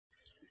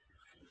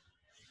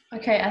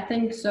Okay, I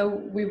think so.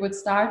 We would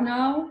start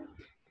now.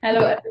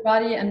 Hello,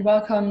 everybody, and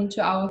welcome to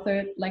our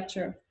third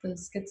lecture of the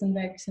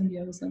Skizzenwerk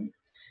Symbiose.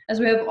 As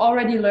we have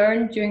already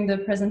learned during the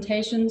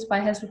presentations by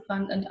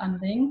Hesselbrand and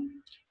Anling,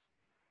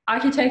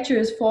 architecture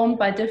is formed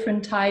by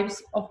different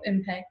types of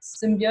impacts.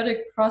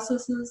 Symbiotic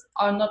processes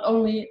are not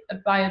only a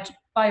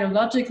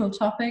biological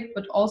topic,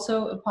 but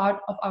also a part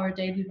of our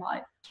daily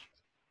life.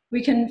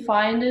 We can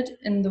find it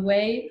in the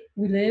way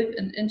we live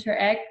and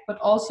interact, but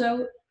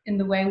also in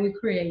the way we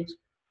create.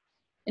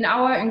 In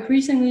our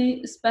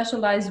increasingly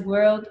specialized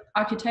world,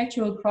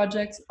 architectural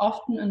projects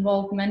often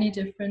involve many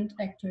different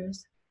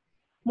actors.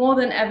 More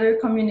than ever,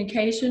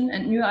 communication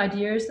and new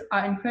ideas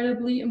are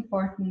incredibly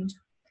important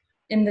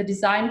in the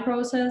design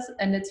process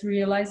and its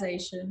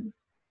realization.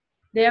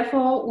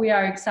 Therefore, we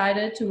are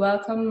excited to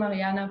welcome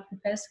Mariana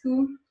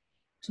Popescu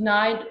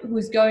tonight, who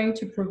is going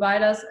to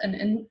provide us an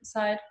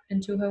insight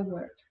into her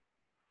work.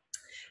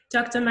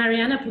 Dr.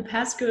 Mariana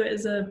Popescu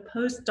is a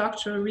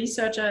post-doctoral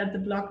researcher at the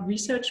Block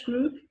Research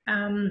Group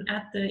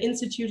at the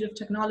Institute of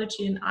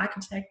Technology and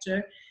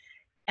Architecture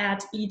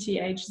at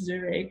ETH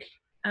Zurich.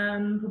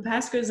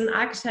 Popescu is an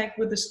architect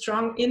with a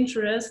strong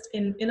interest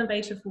in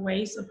innovative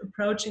ways of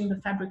approaching the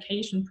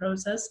fabrication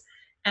process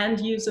and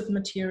use of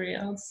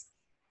materials.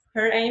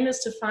 Her aim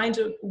is to find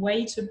a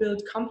way to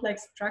build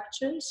complex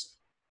structures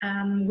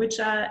which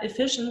are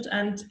efficient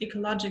and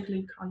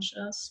ecologically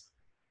conscious.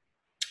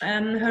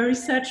 Her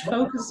research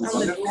focuses on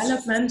the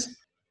development,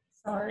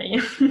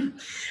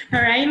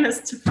 her aim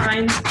is to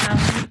find,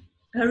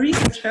 her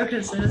research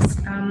focuses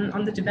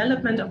on the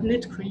development of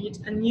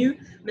KnitCrete, a new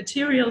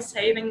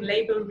material-saving,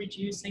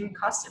 labor-reducing,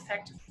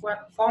 cost-effective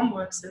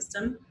formwork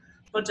system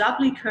for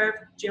doubly curved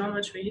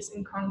geometries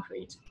in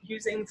concrete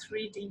using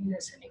 3D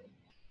knitting.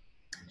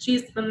 She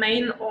is the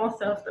main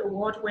author of the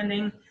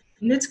award-winning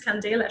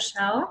KnitCandela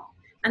shell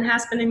and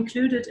has been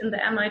included in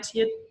the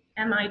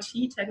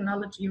MIT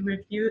Technology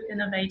Review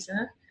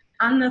Innovator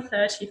under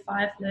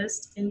 35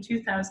 list in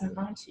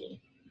 2019.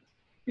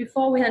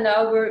 Before we hand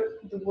over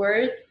the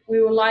word,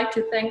 we would like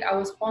to thank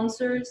our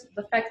sponsors,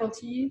 the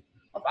Faculty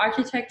of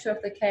Architecture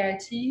of the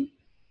KIT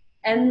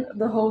and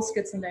the whole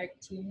Skizzenwerk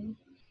team,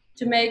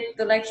 to make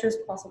the lectures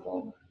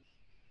possible.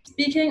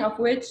 Speaking of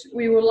which,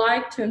 we would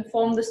like to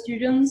inform the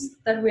students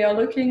that we are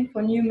looking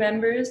for new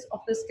members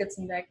of the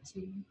Skizzenwerk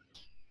team.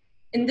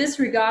 In this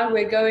regard,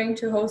 we're going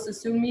to host a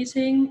Zoom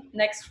meeting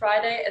next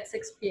Friday at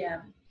 6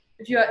 p.m.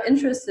 If you are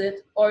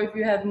interested or if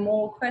you have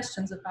more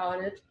questions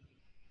about it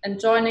and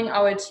joining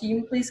our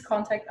team, please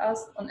contact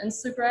us on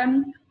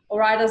Instagram or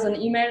write us an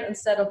email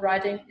instead of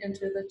writing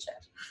into the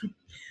chat.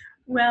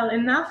 Well,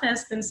 enough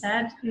has been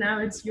said. Now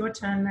it's your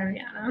turn,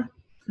 Mariana.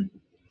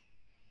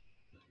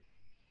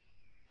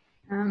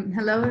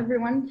 Hello,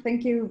 everyone.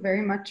 Thank you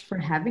very much for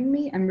having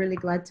me. I'm really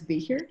glad to be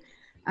here.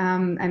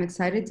 I'm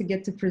excited to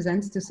get to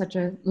present to such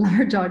a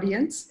large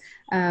audience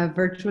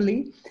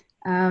virtually.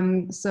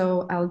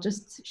 So I'll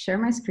just share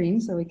my screen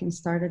so we can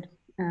start it.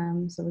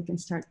 So we can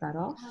start that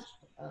off.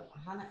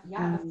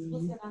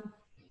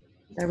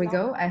 There we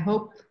go. I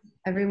hope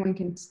everyone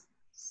can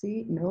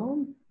see.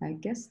 No, I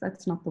guess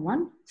that's not the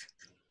one.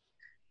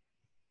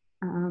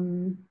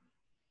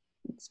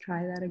 Let's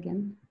try that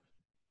again.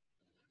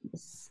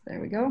 Yes,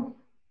 there we go.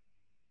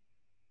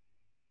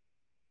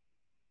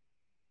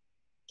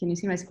 Can you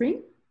see my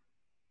screen?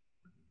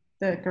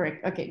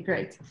 Correct. Okay,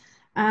 great.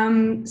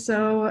 As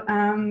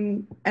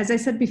I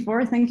said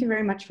before, thank you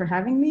very much for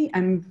having me.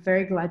 I'm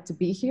very glad to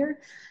be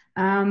here.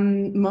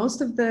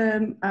 Most of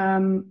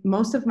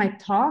my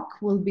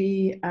talk will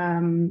be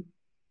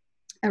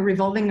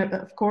revolving,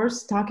 of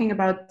course, talking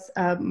about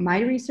my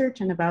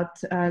research and about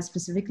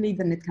specifically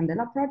the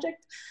KnitCandela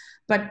project.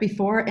 But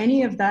before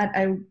any of that,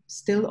 I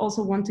still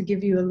also want to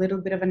give you a little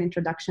bit of an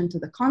introduction to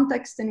the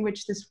context in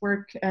which this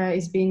work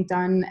is being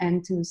done,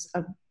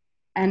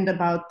 and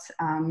about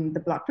the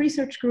Block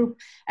Research Group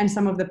and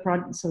some of the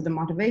the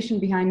motivation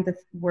behind the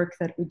work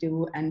that we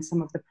do, and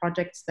some of the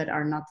projects that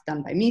are not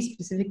done by me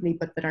specifically,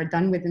 but that are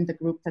done within the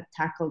group that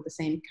tackle the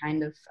same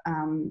kind of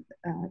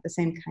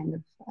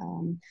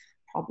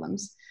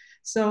problems.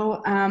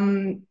 So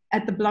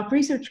at the Block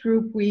Research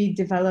Group, we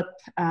develop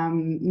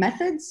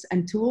methods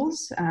and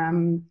tools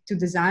to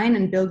design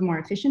and build more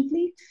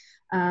efficiently,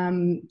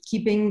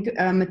 keeping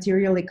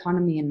material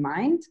economy in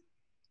mind.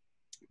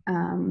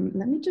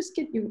 Let me just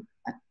get you,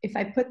 if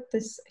I put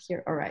this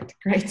here, all right,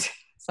 great,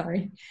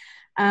 sorry.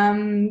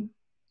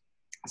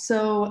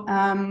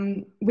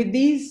 With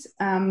these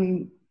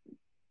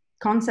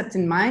concepts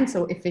in mind,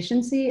 so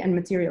efficiency and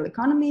material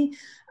economy,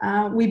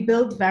 we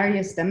build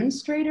various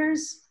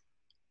demonstrators.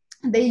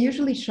 They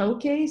usually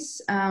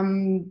showcase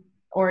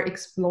or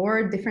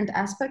explore different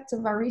aspects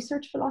of our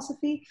research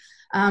philosophy.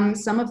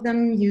 Some of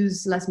them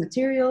use less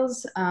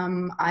materials,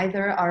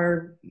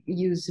 either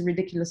use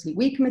ridiculously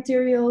weak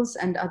materials,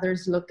 and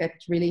others look at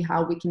really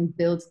how we can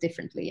build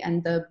differently.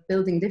 And the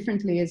building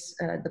differently is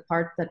the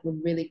part that will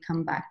really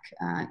come back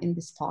in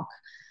this talk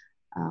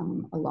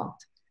a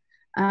lot.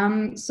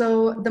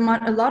 So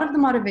a lot of the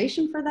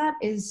motivation for that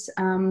is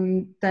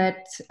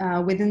that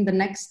within the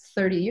next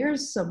 30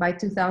 years, so by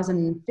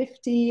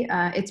 2050,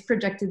 it's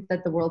projected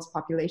that the world's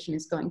population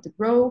is going to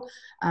grow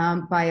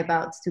by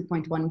about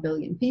 2.1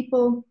 billion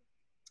people.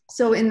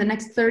 So in the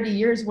next 30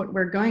 years, what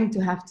we're going to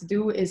have to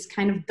do is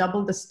kind of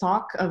double the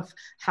stock of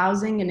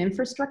housing and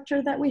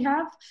infrastructure that we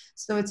have.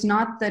 So it's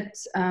not that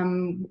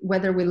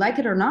whether we like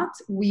it or not,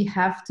 we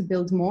have to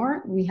build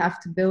more. We have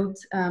to build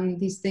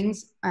these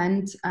things.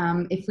 And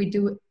if we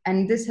do,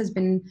 and this has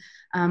been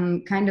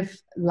kind of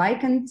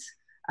likened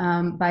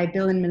by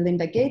Bill and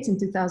Melinda Gates in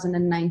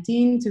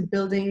 2019 to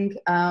building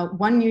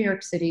one New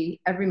York City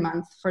every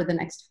month for the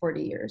next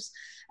 40 years.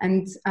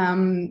 And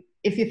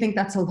if you think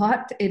that's a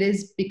lot, it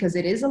is, because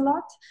it is a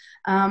lot.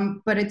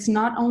 But it's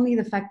not only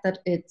the fact that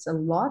it's a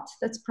lot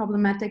that's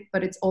problematic,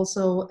 but it's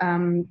also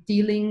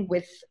dealing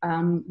with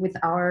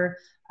our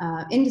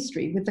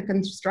industry, with the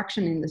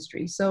construction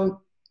industry.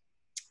 So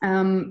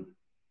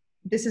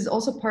this is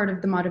also part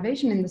of the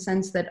motivation in the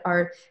sense that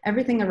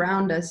everything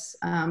around us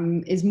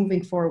is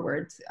moving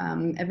forward.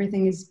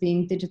 Everything is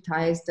being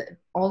digitized.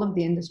 All of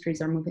the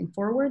industries are moving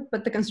forward,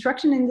 but the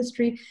construction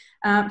industry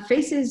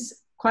faces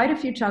quite a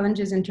few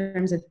challenges in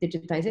terms of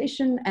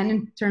digitization and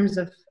in terms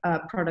of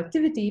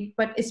productivity,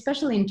 but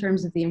especially in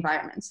terms of the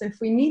environment. So if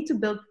we need to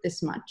build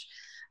this much,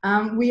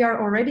 we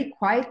are already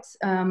quite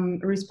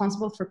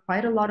responsible for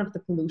quite a lot of the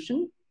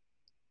pollution.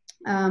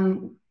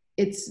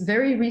 It's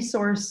very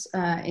resource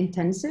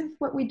intensive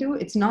what we do.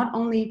 It's not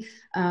only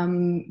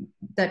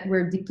that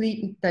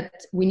that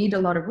we need a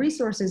lot of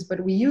resources, but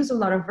we use a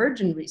lot of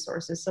virgin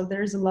resources. So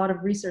there's a lot of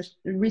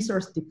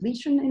resource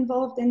depletion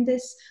involved in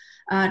this.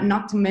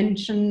 Not to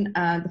mention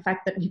the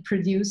fact that we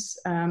produce,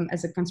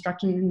 as a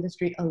construction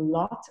industry, a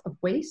lot of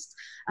waste.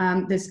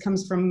 This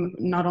comes from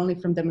not only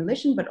from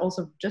demolition, but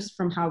also just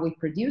from how we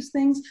produce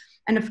things.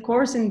 And of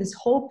course, in this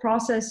whole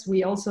process,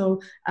 we also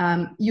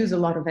use a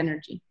lot of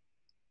energy.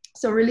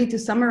 So really, to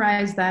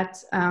summarize that,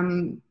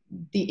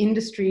 the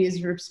industry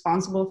is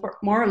responsible for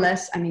more or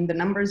less, I mean, the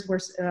numbers were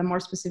more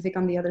specific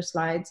on the other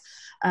slides,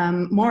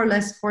 more or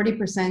less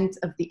 40%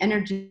 of the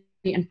energy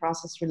and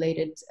process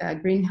related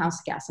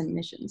greenhouse gas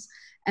emissions.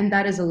 And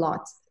that is a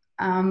lot.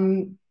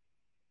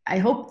 I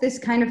hope this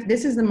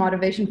is the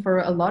motivation for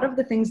a lot of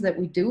the things that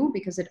we do,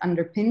 because it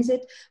underpins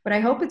it, but I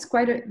hope it's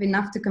quite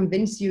enough to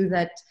convince you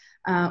that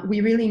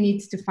we really need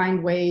to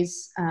find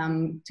ways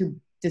to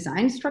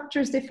design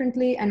structures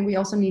differently, and we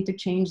also need to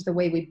change the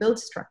way we build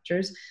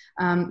structures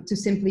to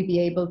simply be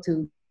able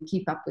to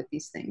keep up with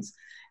these things.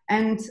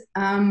 And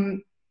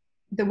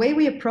the way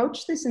we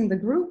approach this in the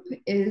group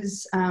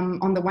is,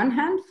 on the one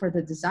hand, for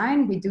the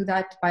design, we do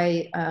that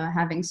by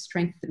having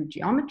strength through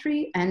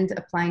geometry and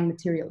applying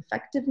material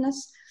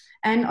effectiveness.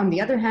 And on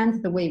the other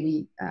hand, the way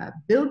we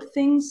build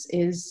things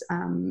is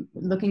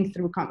looking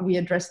through, we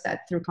address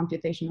that through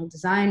computational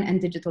design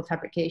and digital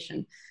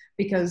fabrication,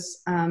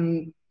 because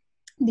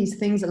these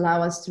things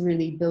allow us to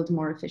really build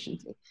more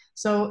efficiently.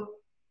 So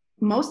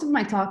most of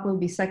my talk will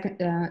be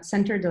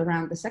centered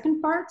around the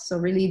second part. So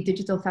really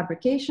digital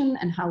fabrication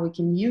and how we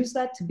can use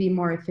that to be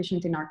more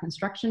efficient in our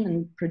construction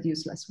and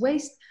produce less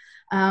waste.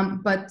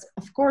 But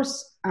of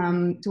course,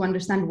 to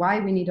understand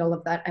why we need all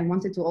of that, I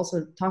wanted to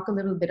also talk a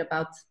little bit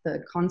about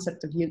the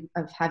concept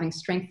of having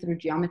strength through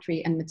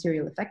geometry and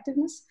material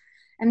effectiveness.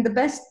 And the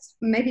best,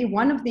 maybe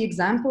one of the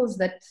examples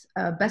that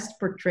best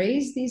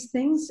portrays these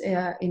things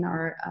in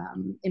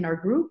our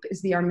group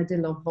is the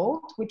Armadillo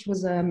Vault, which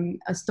was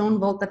a stone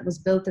vault that was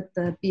built at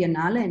the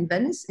Biennale in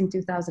Venice in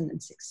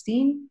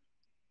 2016.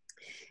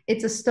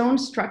 It's a stone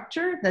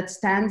structure that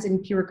stands in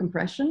pure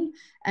compression,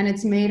 and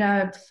it's made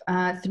out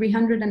of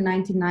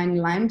 399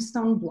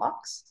 limestone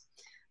blocks.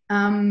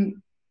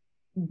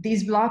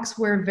 These blocks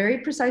were very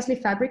precisely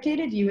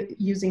fabricated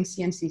using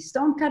CNC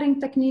stone cutting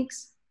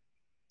techniques.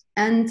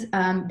 And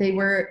they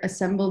were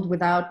assembled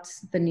without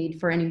the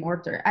need for any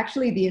mortar.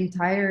 Actually, the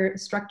entire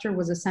structure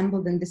was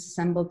assembled and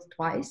disassembled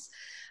twice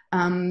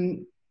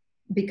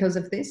because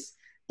of this.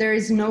 There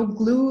is no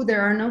glue,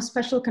 there are no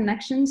special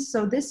connections.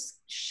 So this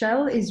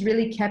shell is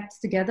really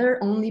kept together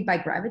only by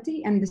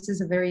gravity, and this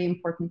is a very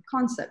important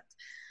concept.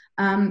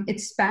 It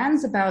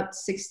spans about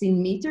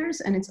 16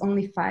 meters, and it's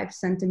only 5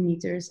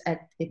 centimeters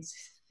at its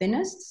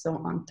thinnest,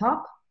 so on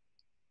top.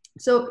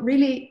 So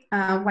really,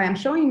 why I'm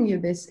showing you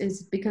this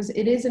is because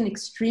it is an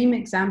extreme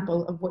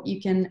example of what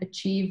you can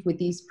achieve with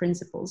these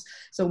principles.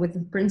 So with the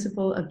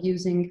principle of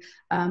using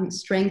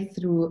strength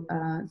through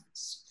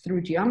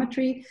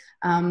geometry,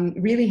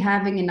 really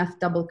having enough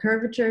double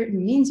curvature, it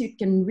means you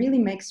can really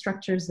make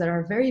structures that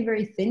are very,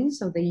 very thin,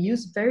 so they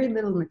use very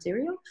little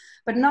material.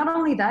 But not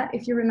only that,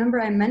 if you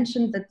remember, I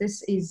mentioned that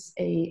this is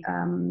a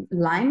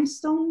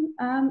limestone,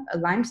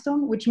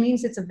 which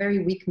means it's a very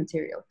weak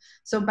material.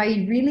 So by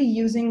really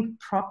using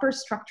proper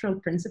structural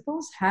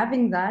principles,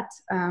 having that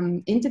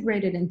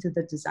integrated into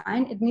the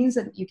design, it means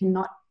that you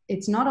cannot,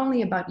 it's not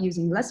only about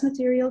using less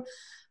material,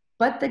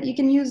 but that you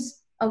can use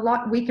a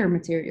lot weaker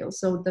materials.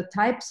 So the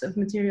types of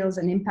materials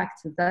and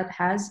impact that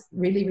has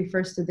really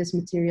refers to this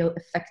material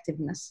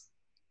effectiveness.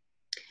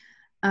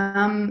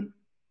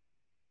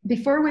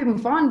 before we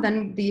move on,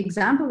 then the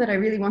example that I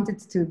really wanted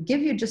to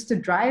give you just to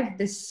drive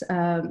this,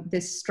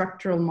 this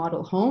structural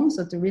model home,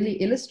 so to really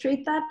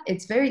illustrate that,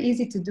 it's very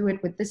easy to do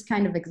it with this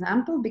kind of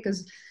example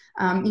because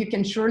you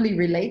can surely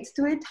relate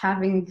to it,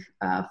 having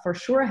for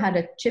sure had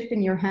a chip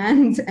in your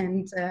hand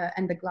and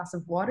a glass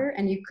of water,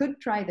 and you could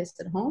try this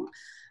at home.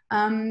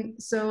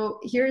 So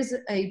here's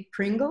a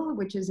Pringle,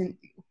 which is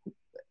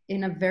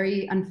in a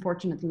very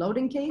unfortunate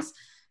loading case.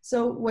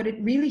 So what it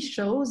really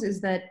shows is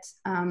that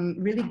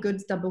really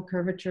good double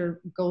curvature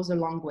goes a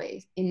long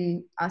way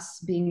in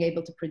us being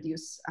able to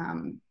produce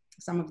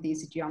some of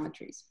these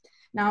geometries.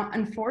 Now,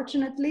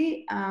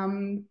 unfortunately,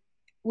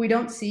 we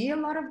don't see a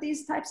lot of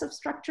these types of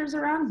structures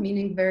around,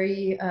 meaning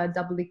very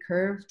doubly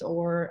curved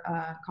or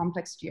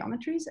complex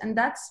geometries. And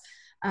that's,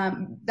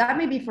 that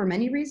may be for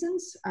many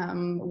reasons,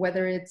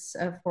 whether it's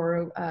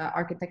for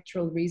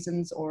architectural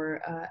reasons or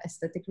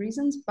aesthetic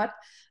reasons, but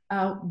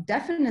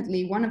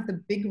definitely one of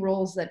the big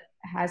roles that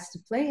has to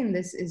play in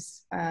this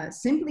is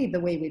simply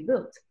the way we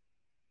build.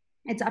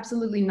 It's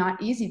absolutely not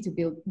easy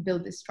to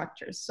build these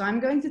structures. So I'm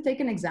going to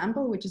take an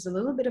example, which is a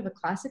little bit of a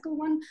classical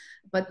one,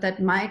 but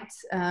that might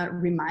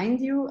remind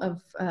you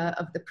of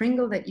the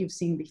Pringle that you've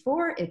seen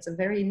before. It's a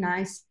very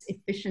nice,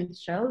 efficient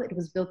shell. It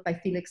was built by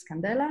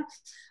Candela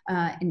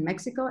in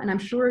Mexico, and I'm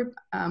sure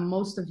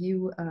most of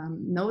you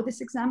know this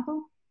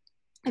example.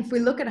 If we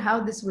look at how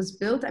this was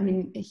built, I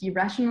mean, he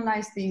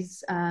rationalized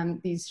these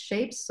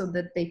shapes so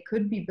that they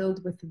could be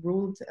built with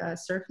ruled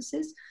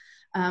surfaces.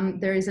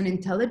 There is an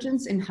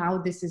intelligence in how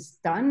this is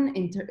done,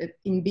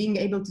 in being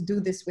able to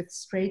do this with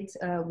straight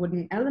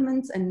wooden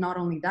elements, and not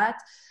only that,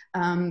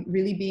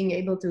 really being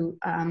able to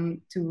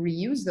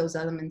reuse those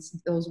elements,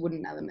 those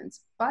wooden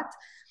elements. But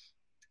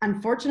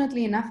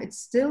unfortunately enough, it's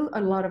still a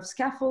lot of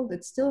scaffold,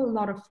 it's still a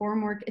lot of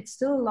formwork, it's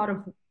still a lot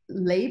of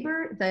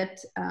labor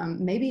that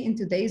maybe in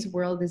today's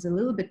world is a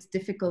little bit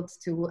difficult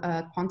to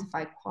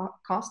quantify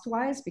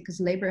cost-wise, because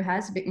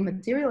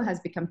material has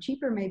become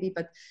cheaper maybe,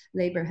 but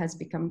labor has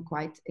become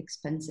quite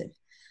expensive.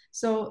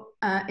 So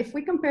if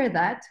we compare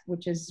that,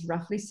 which is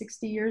roughly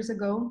 60 years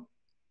ago,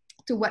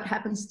 to what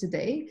happens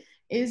today,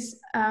 is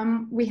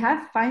we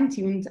have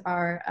fine-tuned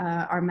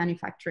our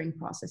manufacturing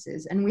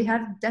processes, and we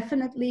have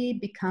definitely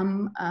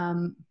become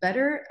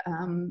better,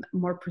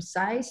 more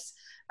precise.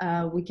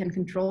 We can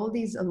control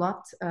these a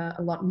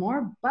lot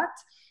more, but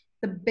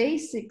the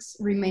basics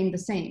remain the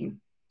same.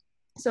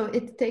 So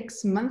it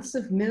takes months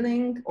of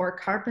milling or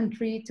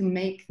carpentry to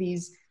make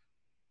these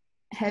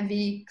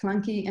heavy,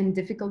 clunky, and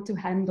difficult to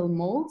handle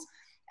molds.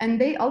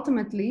 And they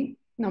ultimately,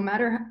 no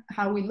matter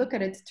how we look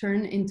at it,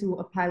 turn into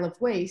a pile of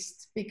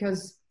waste,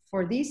 because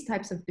for these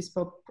types of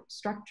bespoke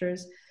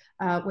structures,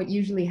 what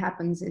usually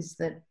happens is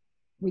that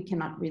we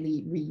cannot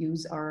really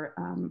reuse our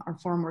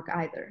formwork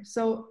either.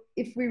 So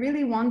if we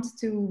really want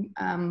to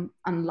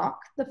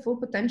unlock the full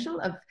potential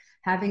of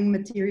having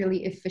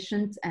materially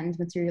efficient and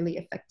materially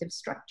effective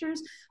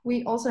structures,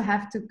 we also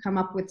have to come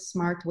up with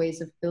smart ways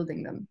of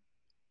building them.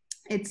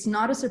 It's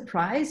not a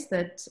surprise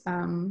that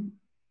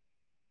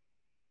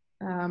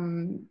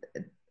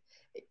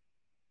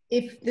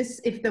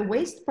if the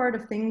waste part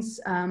of things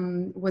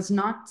was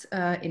not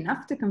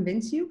enough to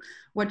convince you,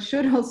 what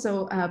should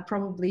also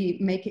probably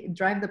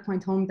drive the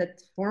point home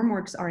that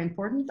formworks are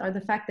important are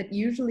the fact that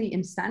usually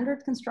in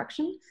standard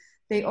construction,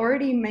 they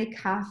already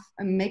make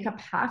up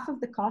half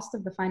of the cost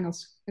of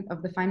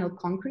the final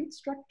concrete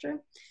structure.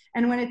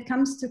 And when it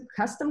comes to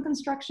custom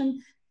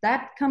construction,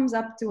 that comes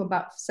up to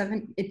about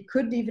it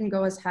could even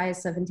go as high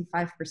as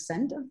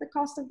 75% of the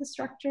cost of the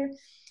structure.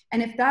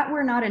 And if that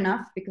were not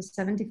enough, because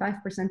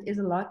 75% is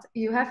a lot,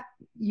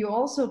 you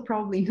also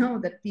probably know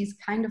that these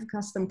kind of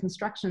custom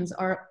constructions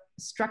are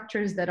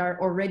structures that are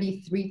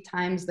already 3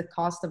 times the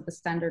cost of the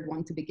standard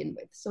one to begin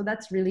with. So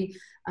that's really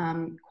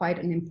quite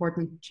an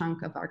important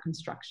chunk of our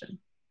construction.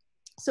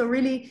 So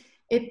really,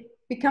 it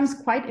becomes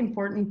quite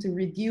important to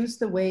reduce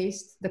the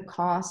waste, the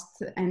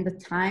cost, and the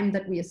time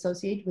that we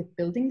associate with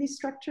building these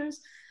structures.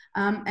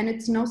 And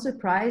it's no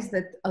surprise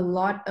that a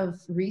lot of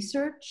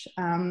research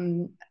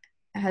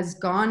has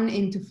gone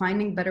into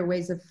finding better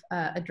ways of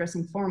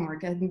addressing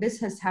formwork. And this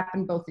has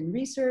happened both in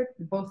research,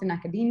 both in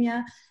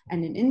academia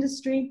and in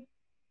industry.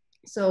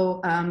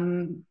 So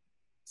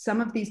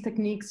some of these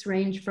techniques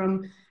range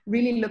from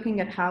really looking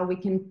at how we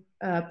can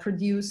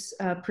produce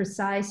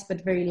precise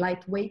but very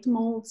lightweight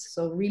molds.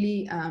 So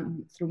really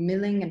through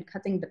milling and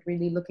cutting, but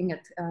really looking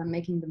at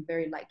making them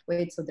very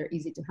lightweight so they're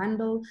easy to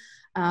handle.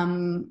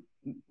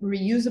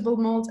 Reusable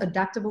molds,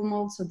 adaptable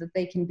molds so that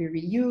they can be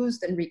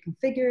reused and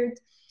reconfigured.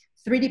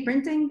 3D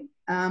printing,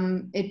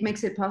 it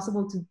makes it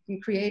possible to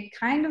create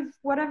kind of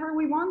whatever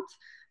we want.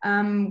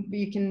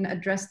 You can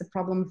address the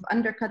problem of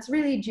undercuts.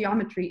 Really,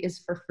 geometry is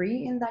for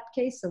free in that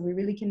case, so we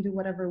really can do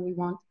whatever we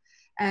want.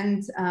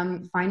 And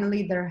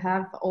finally, there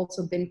have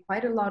also been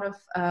quite a lot of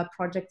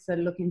projects that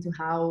look into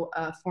how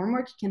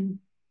formwork can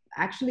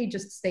actually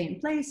just stay in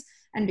place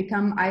and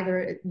become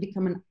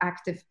an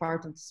active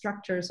part of the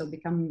structure, so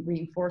become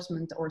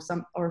reinforcement or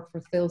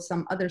fulfill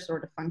some other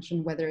sort of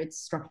function, whether it's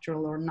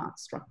structural or not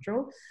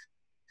structural,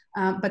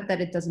 but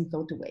that it doesn't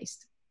go to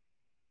waste.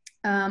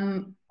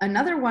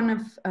 Another one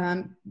of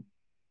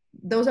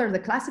those are the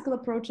classical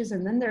approaches,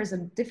 and then there's a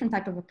different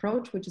type of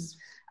approach which is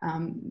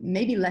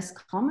maybe less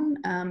common,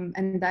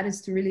 and that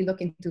is to really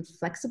look into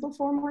flexible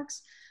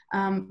formworks.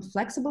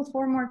 Flexible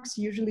formworks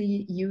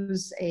usually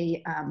use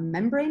a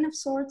membrane of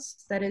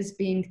sorts that is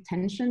being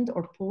tensioned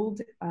or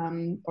pulled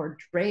or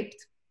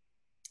draped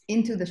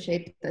into the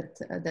shape that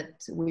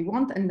we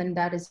want, and then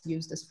that is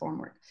used as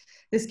formwork.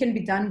 This can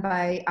be done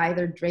by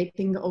either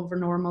draping over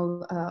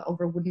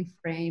over wooden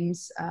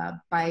frames,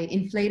 by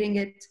inflating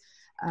it,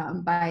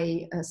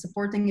 by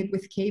supporting it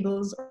with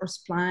cables or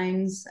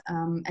splines,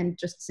 and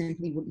just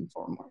simply wooden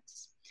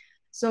formworks.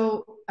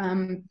 So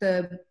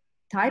the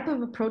type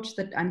of approach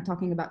that I'm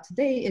talking about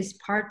today is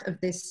part of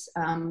this,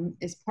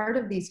 is part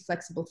of these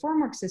flexible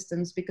formwork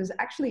systems, because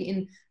actually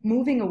in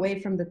moving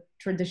away from the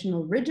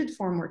traditional rigid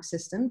formwork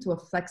system to a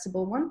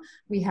flexible one,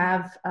 we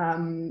have,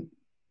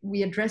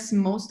 we address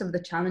most of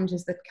the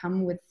challenges that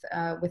come with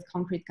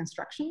concrete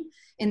construction,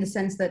 in the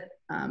sense that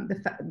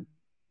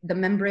the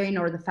membrane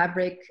or the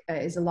fabric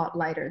is a lot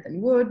lighter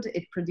than wood.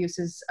 It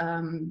produces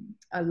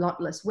a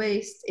lot less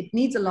waste. It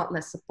needs a lot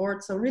less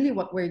support. So really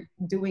what we're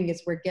doing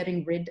is we're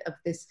getting rid of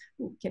this.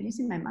 Ooh, can you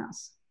see my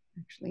mouse?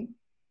 Actually,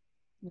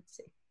 let's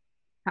see.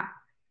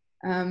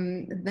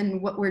 Then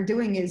what we're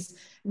doing is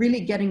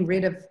really getting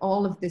rid of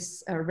all of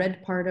this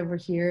red part over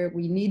here.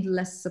 We need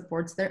less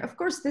supports there. Of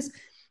course,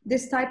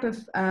 this type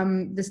of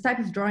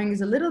drawing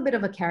is a little bit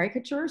of a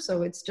caricature.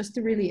 So it's just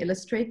to really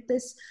illustrate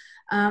this.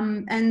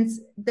 And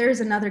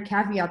there's another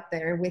caveat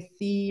there with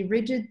the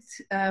rigid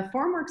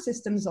formwork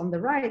systems on the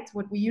right.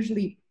 What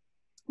usually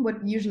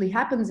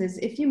happens is,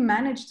 if you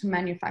manage to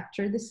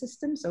manufacture the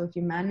system, so if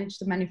you manage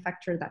to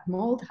manufacture that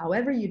mold,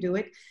 however you do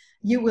it,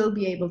 you will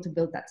be able to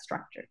build that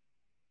structure.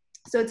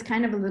 So it's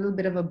kind of a little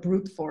bit of a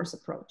brute force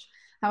approach.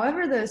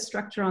 However, the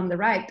structure on the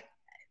right,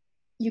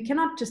 you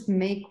cannot just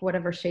make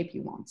whatever shape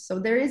you want. So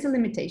there is a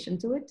limitation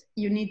to it.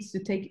 You need to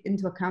take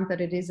into account that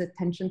it is a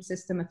tension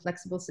system, a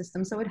flexible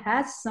system. So it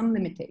has some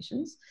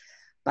limitations,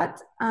 but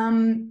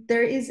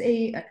there is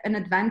an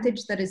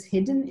advantage that is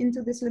hidden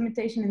into this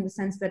limitation, in the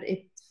sense that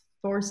it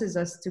forces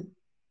us to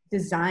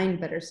design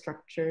better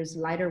structures,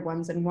 lighter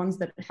ones, and ones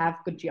that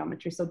have good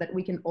geometry, so that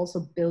we can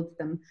also build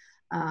them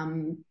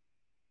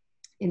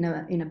in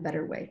a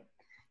better way.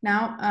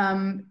 Now,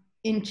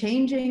 in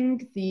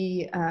changing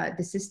the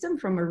system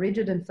from a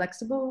rigid and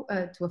flexible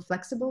to a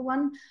flexible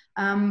one,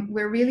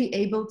 we're really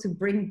able to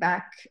bring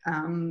back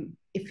the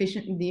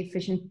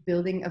efficient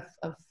building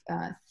of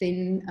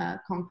thin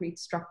concrete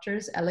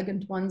structures,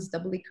 elegant ones,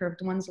 doubly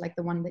curved ones, like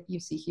the one that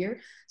you see here.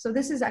 So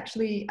this is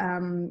actually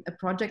a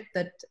project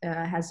that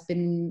has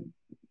been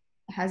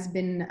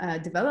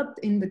developed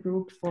in the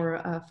group for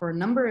a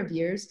number of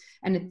years,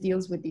 and it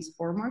deals with these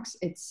formworks.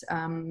 It's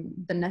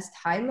the Nest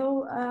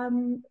Hilo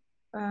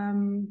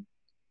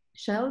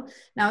shell.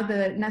 Now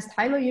the Nest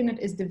Hilo unit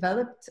is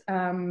developed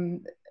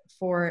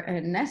for a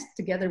Nest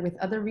together with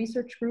other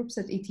research groups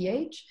at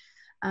ETH.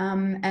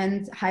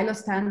 And Hilo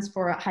stands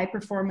for high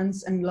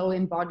performance and low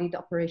embodied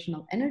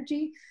operational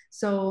energy.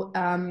 So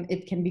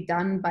it can be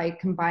done by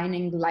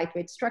combining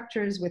lightweight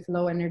structures with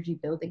low energy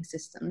building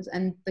systems.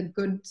 And a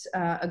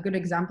good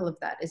example of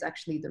that is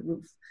actually the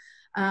roof.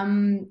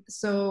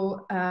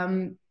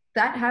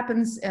 That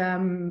happens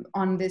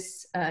on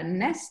this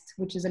Nest,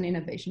 which is an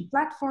innovation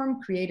platform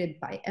created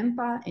by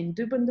EMPA in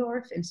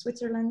Dubendorf in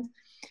Switzerland.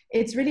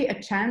 It's really a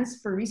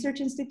chance for research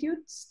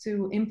institutes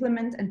to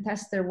implement and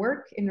test their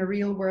work in a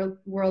real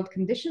world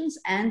conditions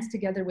and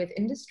together with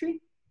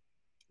industry.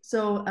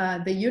 So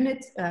the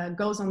unit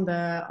goes on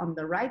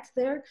the right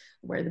there,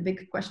 where the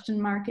big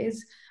question mark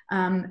is,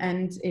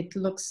 and it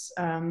looks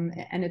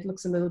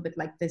a little bit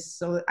like this.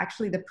 So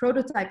actually, the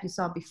prototype you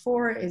saw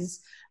before is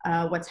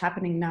what's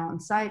happening now on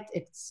site.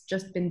 It's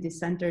just been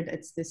decentered.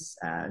 It's this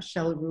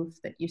shell roof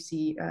that you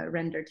see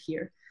rendered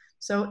here.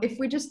 So if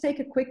we just take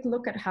a quick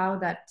look at how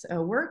that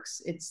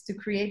works, it's to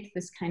create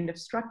this kind of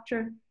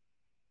structure.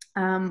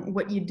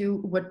 What we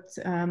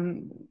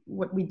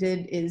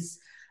did is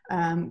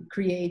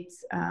create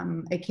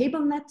a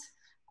cable net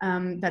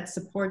that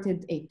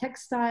supported a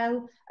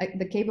textile.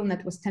 The cable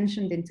net was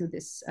tensioned into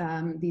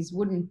these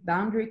wooden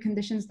boundary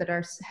conditions that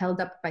are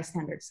held up by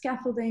standard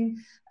scaffolding.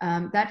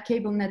 That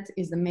cable net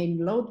is the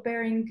main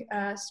load-bearing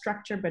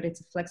structure, but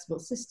it's a flexible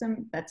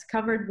system that's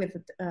covered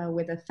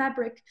with a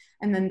fabric,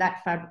 and then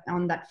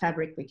on that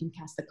fabric we can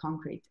cast the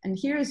concrete. And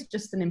here is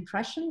just an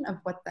impression of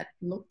what that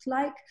looked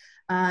like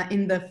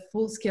in the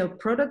full-scale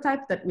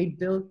prototype that we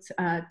built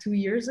 3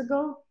 years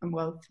ago,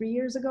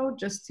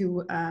 just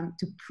to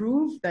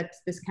prove that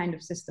this kind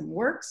of system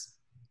works.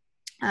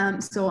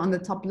 So on the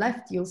top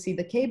left, you'll see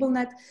the cable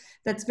net.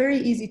 That's very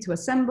easy to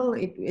assemble.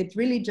 It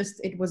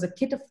was a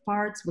kit of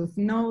parts with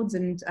nodes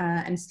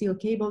and steel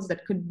cables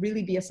that could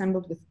really be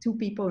assembled with 2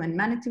 people and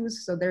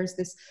Manitous. So there's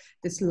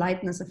this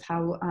lightness of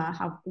how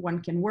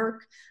one can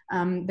work.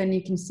 Then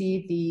you can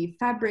see the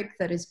fabric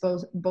that is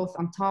both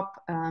on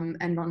top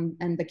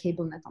and the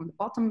cable net on the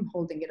bottom,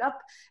 holding it up,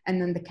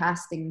 and then the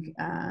casting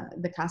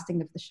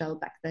of the shell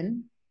back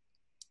then.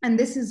 And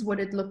this is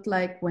what it looked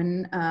like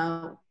when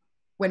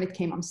when it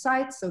came on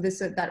site. So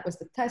that was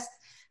the test.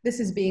 This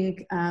is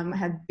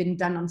had been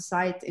done on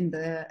site in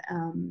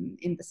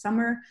the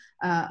summer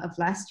of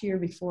last year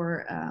before,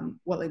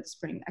 well, in the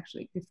spring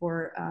actually, in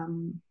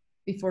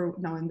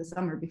the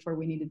summer before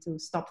we needed to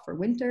stop for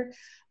winter.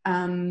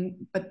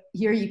 But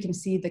here you can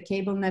see the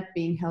cable net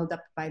being held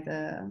up by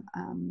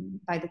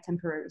the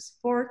temporary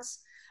supports.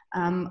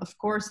 Of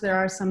course, there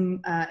are some,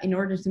 in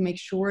order to make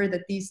sure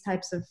that these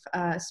types of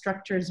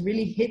structures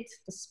really hit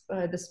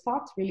the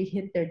spot, really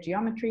hit their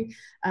geometry,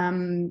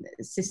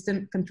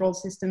 control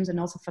systems and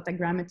also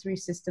photogrammetry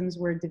systems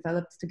were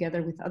developed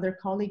together with other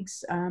colleagues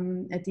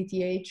at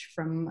ETH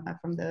from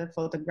the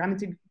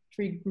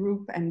photogrammetry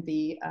group and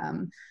the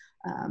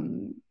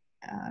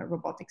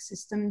robotic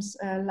systems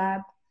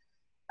lab.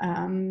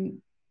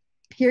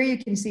 Here you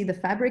can see the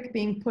fabric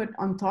being put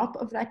on top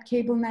of that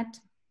cable net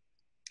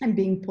and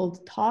being pulled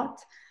taut.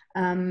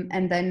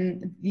 And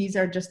then these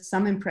are just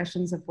some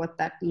impressions of what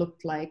that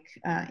looked like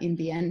in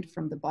the end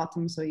from the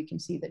bottom. So you can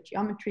see the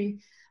geometry.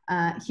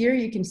 Here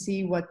you can see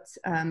what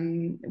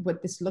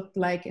this looked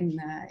like in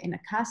a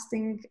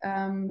casting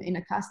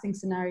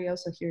scenario.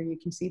 So here you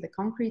can see the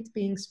concrete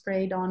being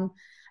sprayed on.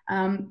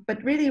 But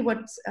really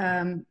what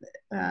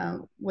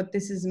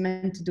this is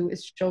meant to do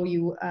is show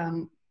you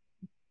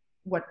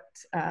what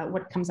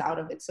comes out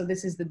of it. So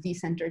this is the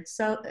decentered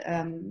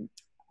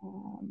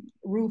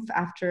roof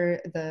after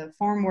the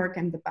formwork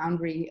and the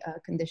boundary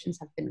conditions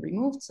have been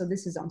removed. So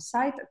this is on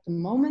site at the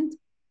moment.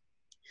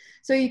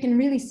 So you can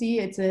really see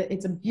it's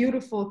a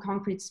beautiful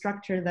concrete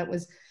structure that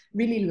was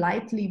really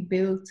lightly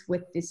built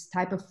with this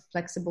type of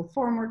flexible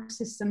formwork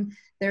system.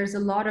 There's a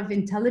lot of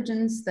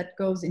intelligence that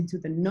goes into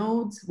the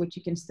nodes, which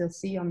you can still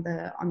see on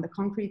the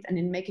concrete, and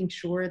in making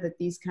sure that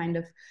these kind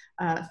of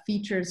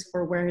features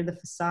for where the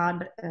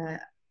facade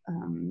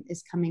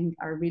is coming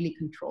are really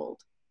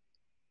controlled.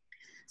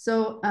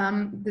 So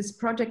this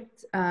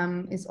project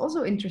is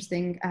also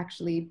interesting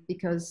actually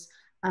because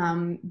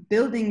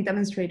building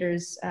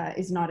demonstrators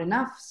is not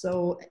enough.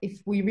 So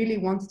if we really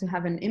want to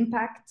have an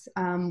impact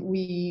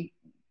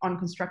on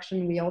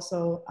construction, we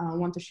also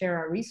want to share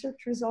our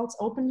research results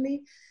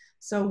openly.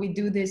 So we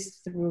do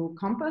this through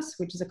Compass,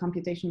 which is a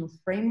computational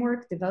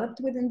framework developed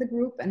within the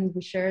group, and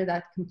we share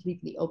that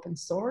completely open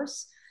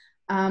source.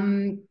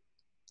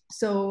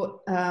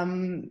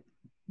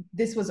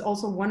 This was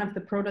also one of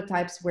the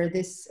prototypes where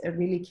this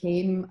really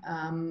came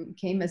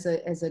as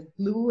a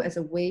glue, as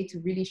a way to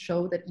really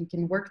show that you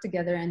can work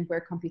together, and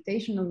where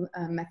computational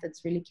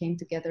methods really came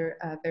together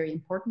very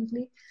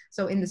importantly.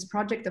 So in this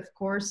project, of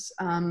course,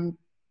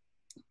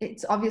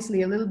 it's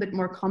obviously a little bit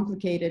more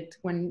complicated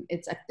when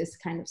it's at this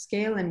kind of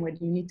scale and when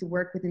you need to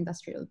work with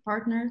industrial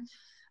partners.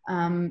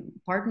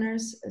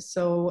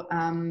 So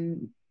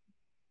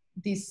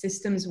these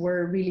systems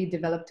were really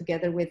developed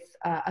together with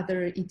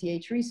other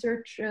ETH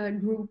research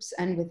groups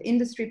and with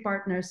industry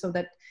partners so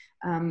that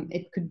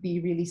it could be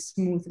really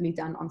smoothly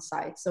done on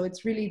site. So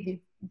it's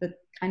really the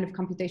kind of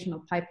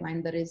computational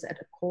pipeline that is at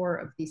the core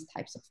of these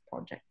types of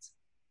projects.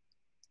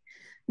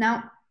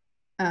 Now,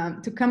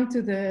 to come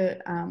to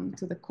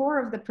the core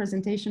of the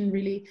presentation,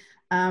 really,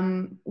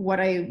 what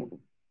I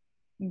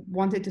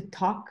wanted to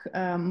talk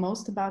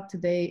most about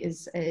today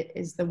is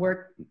the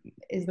work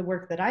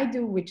that I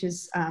do, which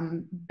is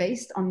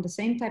based on the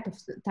same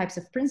types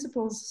of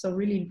principles. So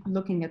really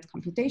looking at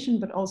computation,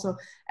 but also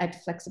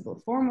at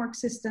flexible formwork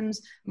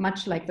systems,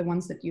 much like the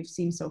ones that you've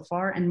seen so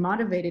far, and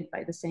motivated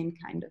by the same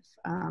kind of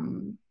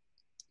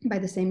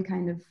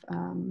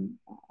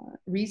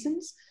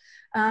reasons.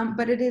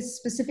 But it is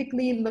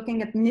specifically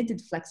looking at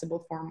knitted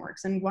flexible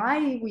formworks. And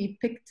why we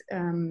picked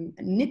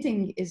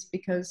knitting is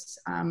because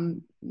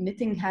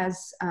knitting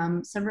has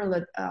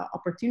several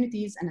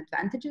opportunities and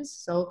advantages.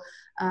 So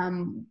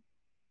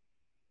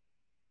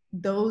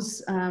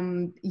those,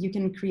 you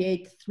can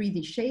create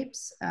 3D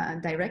shapes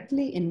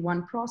directly in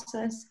one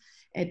process.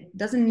 It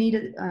doesn't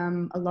need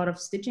a lot of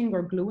stitching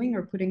or gluing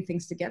or putting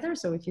things together.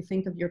 So if you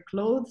think of your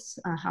clothes,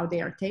 how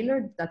they are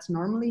tailored, that's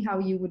normally how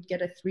you would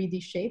get a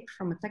 3D shape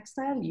from a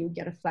textile. You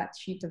get a flat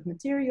sheet of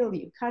material,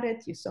 you cut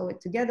it, you sew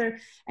it together,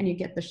 and you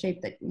get the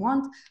shape that you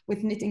want.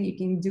 With knitting, you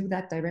can do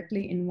that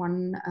directly in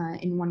one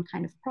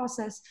kind of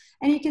process.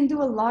 And you can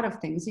do a lot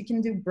of things. You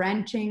can do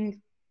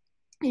branching.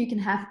 You can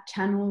have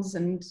channels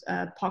and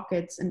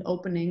pockets and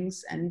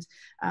openings and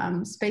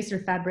spacer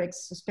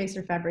fabrics. So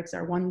spacer fabrics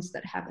are ones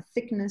that have a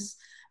thickness.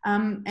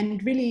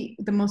 And really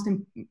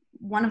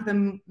one of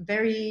the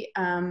very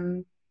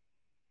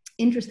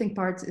interesting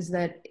parts is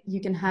that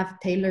you can have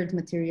tailored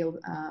material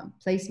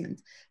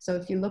placement. So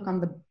if you look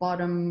on the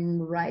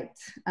bottom right,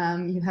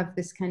 you have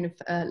this kind of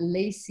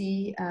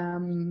lacy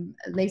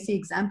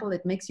example.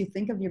 It makes you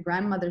think of your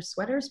grandmother's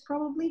sweaters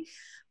probably,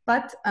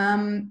 but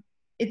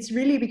it's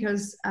really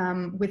because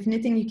with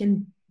knitting, you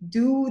can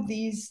do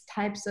these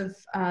types of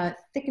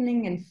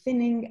thickening and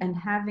thinning and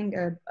having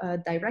a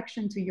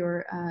direction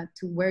to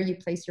where you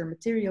place your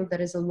material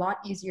that is a lot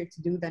easier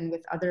to do than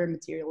with other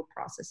material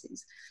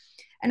processes.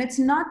 And it's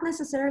not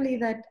necessarily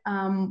that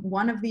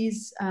one of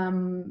these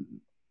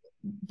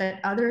that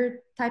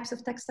other types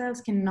of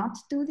textiles cannot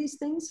do these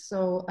things.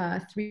 So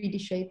 3D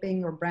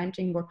shaping or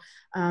branching or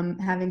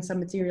having some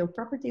material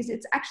properties.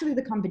 It's actually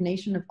the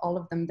combination of all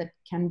of them that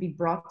can be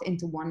brought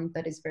into one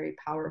that is very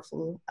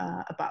powerful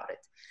about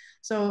it.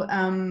 So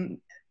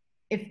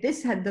if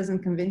this doesn't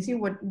convince you,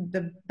 what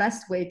the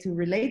best way to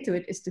relate to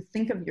it is to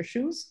think of your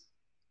shoes.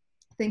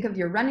 Think of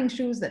your running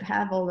shoes that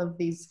have all of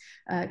these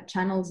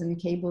channels and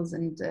cables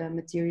and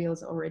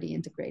materials already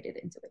integrated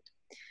into it.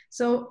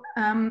 So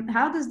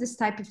how does this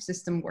type of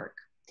system work?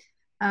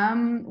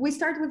 We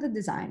start with the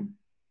design.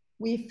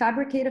 We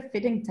fabricate a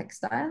fitting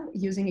textile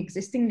using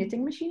existing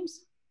knitting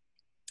machines.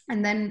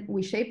 And then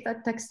we shape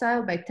that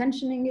textile by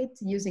tensioning it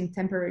using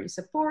temporary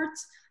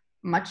supports,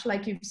 much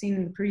like you've seen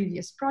in the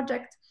previous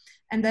project.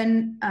 And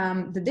then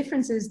the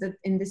difference is that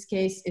in this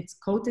case, it's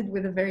coated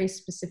with a very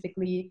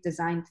specifically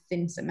designed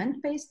thin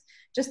cement paste,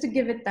 just to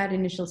give it that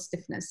initial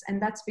stiffness.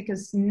 And that's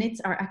because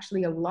knits are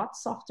actually a lot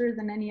softer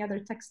than any other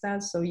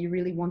textiles. So you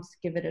really want to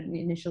give it an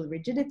initial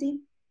rigidity.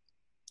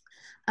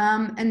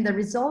 And the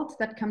result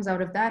that comes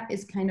out of that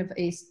is kind of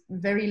a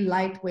very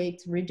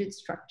lightweight, rigid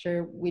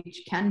structure,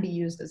 which can be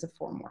used as a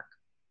formwork.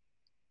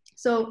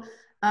 So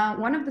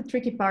one of the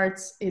tricky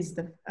parts is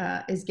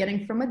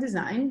getting from a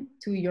design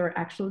to your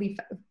actually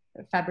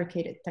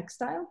fabricated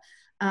textile.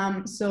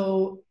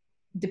 So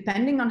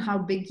depending on how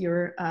big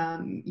your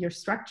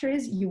structure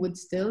is, you would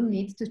still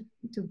need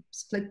to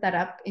split that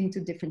up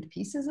into different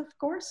pieces, of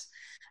course.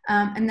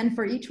 And then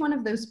for each one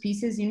of those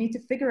pieces, you need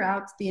to figure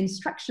out the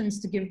instructions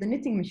to give the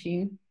knitting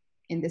machine,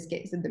 in this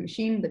case,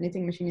 the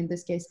knitting machine in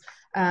this case,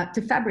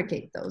 to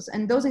fabricate those.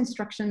 And those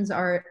instructions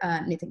are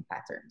knitting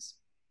patterns.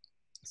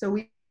 So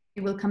we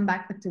will come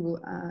back to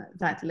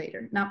that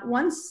later. Now,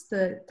 once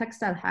the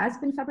textile has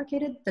been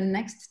fabricated, the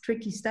next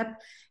tricky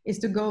step is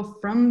to go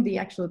from the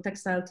actual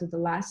textile to the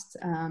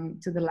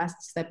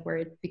last step where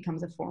it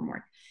becomes a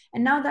formwork.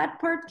 And now that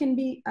part can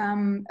be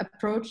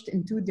approached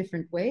in two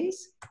different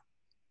ways.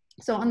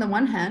 So on the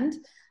one hand,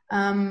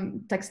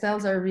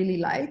 textiles are really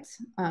light,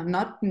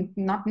 not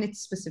knit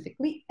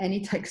specifically, any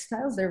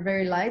textiles, they're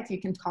very light. You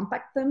can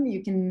compact them,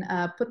 you can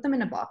put them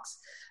in a box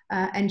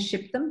and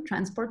ship them,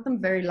 transport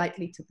them very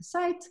lightly to the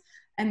site.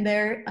 And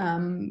there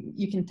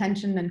you can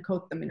tension and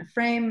coat them in a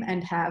frame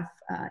and have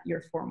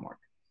your formwork.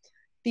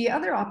 The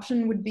other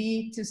option would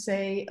be to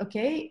say,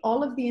 okay,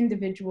 all of the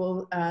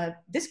individual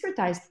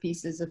discretized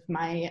pieces of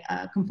my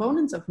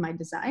components of my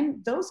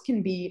design, those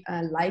can be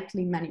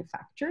lightly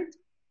manufactured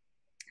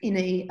in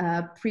a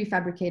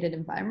prefabricated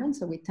environment.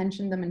 So we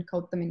tension them and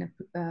coat them in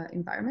an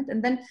environment.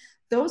 And then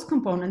those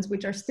components,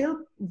 which are still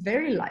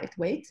very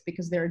lightweight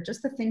because they're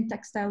just a thin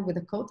textile with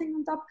a coating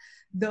on top,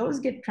 those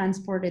get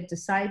transported to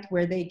site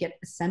where they get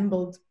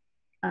assembled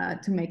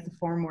to make the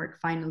formwork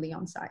finally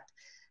on site.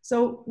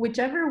 So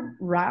whichever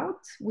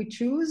route we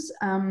choose,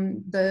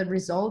 the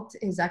result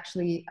is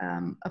actually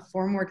a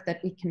formwork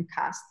that we can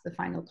cast the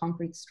final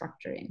concrete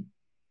structure in.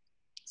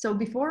 So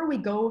before we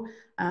go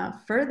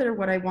further,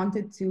 what I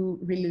wanted to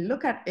really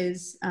look at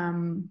is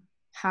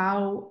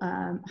how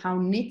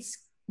knits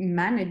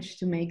manage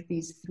to make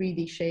these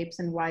 3D shapes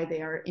and why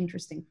they are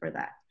interesting for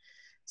that.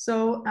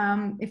 So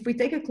if we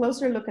take a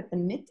closer look at the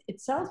knit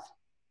itself,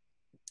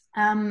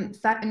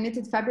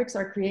 knitted fabrics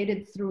are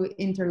created through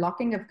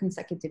interlocking of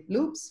consecutive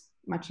loops,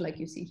 much like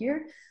you see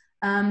here.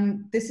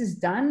 This is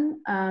done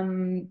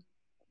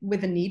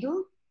with a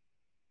needle,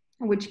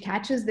 which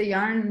catches the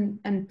yarn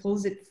and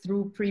pulls it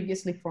through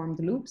previously formed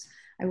loops.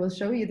 I will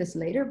show you this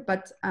later,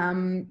 but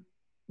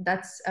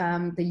that's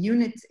the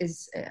unit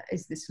is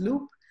this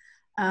loop.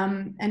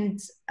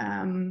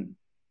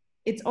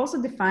 It's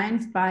also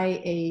defined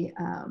by a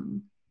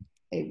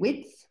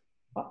width,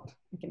 oh,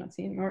 I cannot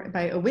see anymore,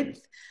 by a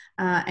width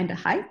and a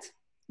height,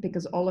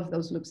 because all of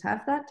those loops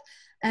have that.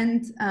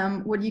 And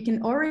what you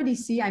can already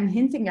see, I'm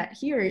hinting at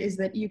here, is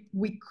that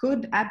we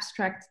could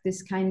abstract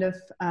this kind of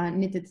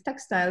knitted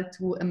textile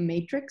to a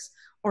matrix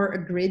or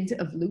a grid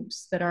of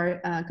loops that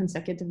are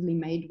consecutively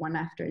made one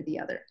after the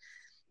other.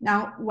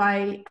 Now,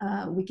 why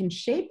we can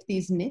shape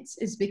these knits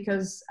is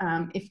because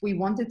if we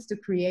wanted to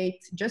create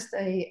just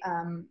a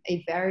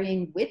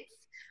varying width,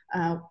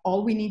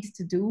 all we need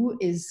to do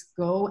is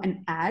go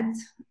and add,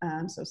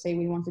 so say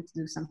we wanted to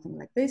do something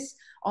like this,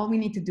 all we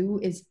need to do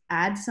is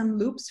add some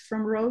loops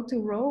from row to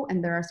row,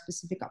 and there are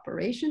specific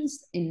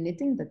operations in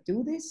knitting that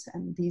do this,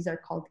 and these are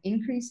called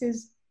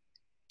increases,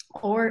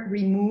 or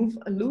remove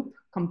a loop,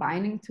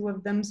 combining two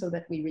of them so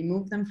that we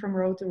remove them from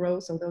row to row,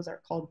 so those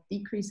are called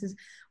decreases,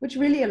 which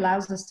really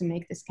allows us to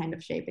make this kind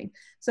of shaping.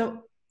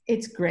 So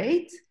it's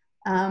great,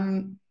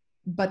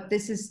 but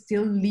this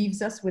still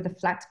leaves us with a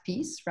flat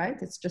piece, right?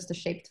 It's just a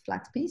shaped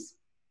flat piece.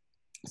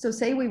 So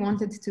say we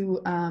wanted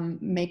to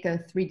make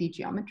a 3D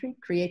geometry,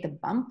 create a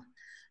bump.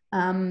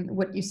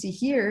 What you see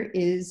here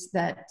is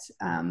that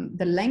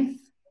the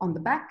length on the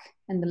back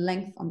and the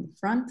length on the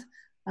front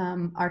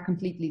are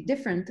completely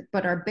different,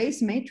 but our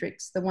base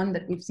matrix, the one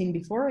that we've seen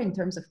before in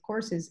terms of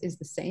courses, is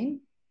the same.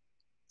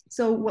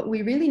 So what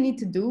we really need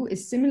to do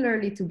is,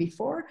 similarly to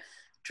before,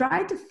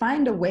 try to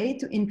find a way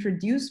to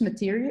introduce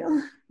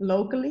material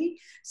locally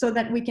so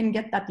that we can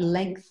get that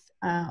length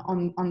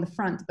on the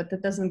front, but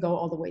that doesn't go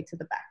all the way to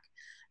the back.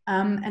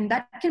 And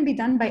that can be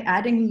done by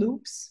adding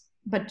loops,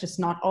 but just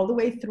not all the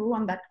way through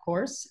on that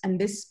course. And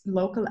this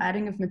local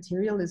adding of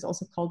material is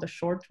also called a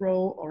short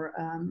row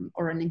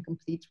or an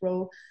incomplete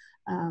row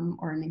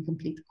or an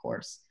incomplete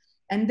course.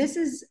 And this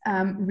is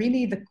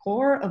really the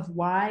core of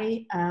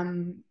why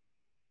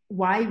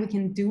we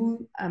can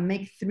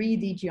make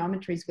 3D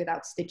geometries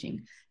without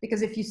stitching.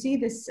 Because if you see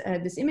this,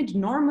 this image,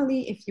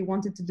 normally if you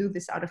wanted to do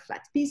this out of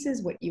flat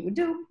pieces, what you would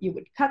do, you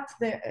would cut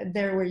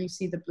there where you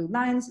see the blue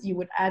lines, you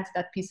would add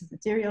that piece of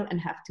material and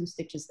have 2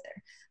 stitches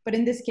there. But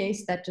in this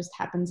case, that just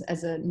happens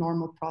as a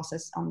normal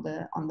process on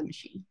the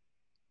machine.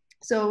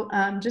 So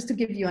just to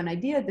give you an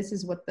idea, this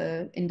is what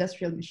the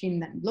industrial machine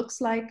then looks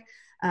like.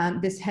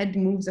 This head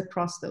moves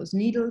across those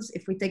needles.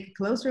 If we take a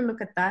closer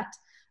look at that,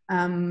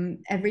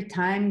 every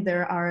time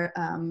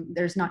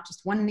there's not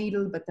just one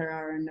needle, but there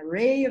are an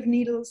array of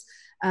needles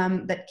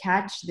that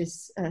catch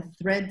this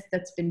thread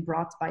that's been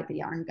brought by the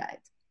yarn guide.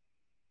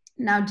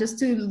 Now, just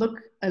to look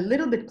a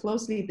little bit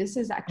closely, this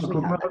is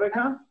actually how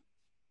that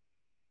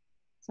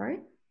sorry?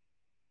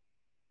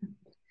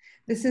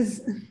 This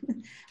is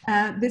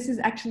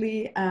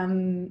actually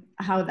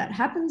how that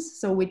happens.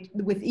 So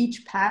with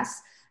each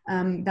pass,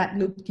 that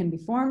loop can be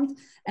formed.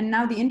 And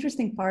now the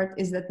interesting part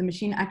is that the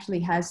machine actually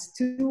has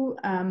two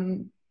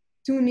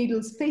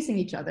needles facing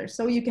each other.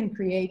 So you can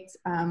create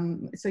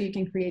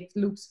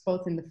loops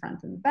both in the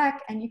front and the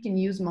back, and you can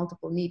use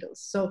multiple needles.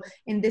 So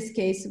in this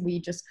case, we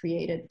just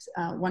created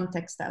one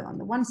textile on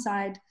the one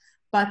side,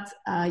 but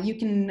you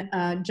can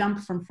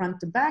jump from front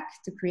to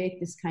back to create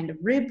this kind of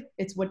rib.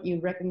 It's what you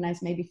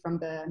recognize maybe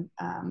from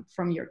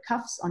your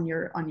cuffs on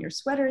your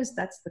sweaters.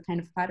 That's the kind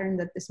of pattern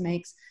that this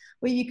makes.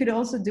 What you could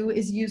also do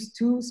is use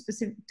two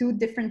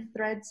different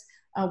threads,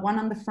 one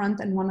on the front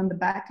and one on the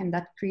back, and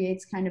that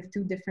creates kind of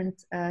two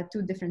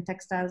different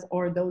textiles,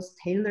 or those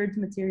tailored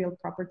material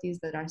properties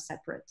that are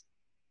separate.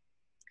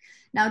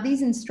 Now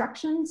these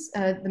instructions,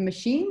 the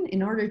machine,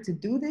 in order to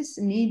do this,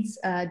 needs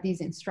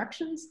these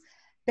instructions.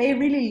 They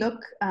really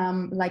look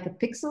like a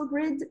pixel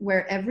grid,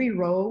 where every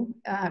row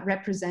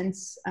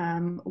represents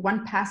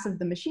one pass of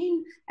the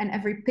machine, and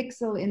every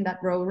pixel in that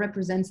row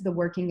represents the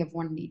working of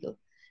one needle.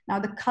 Now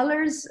the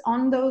colors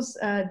on those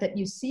that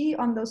you see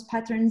on those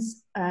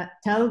patterns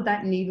tell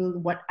that needle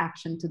what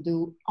action to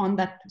do on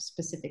that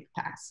specific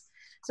pass.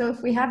 So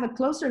if we have a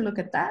closer look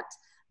at that,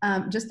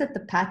 just at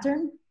the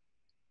pattern,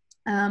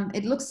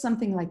 it looks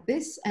something like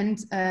this. And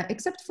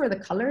except for the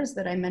colors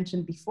that I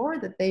mentioned before,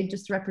 that they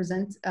just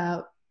represent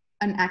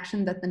an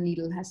action that the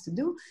needle has to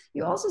do,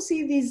 you also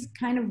see these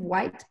kind of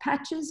white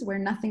patches where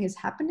nothing is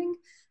happening.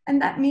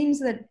 And that means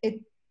that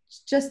it's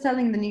just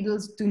telling the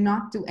needles, do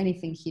not do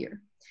anything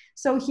here.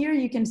 So here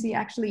you can see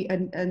actually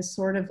a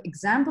sort of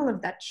example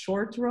of that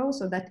short row,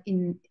 so that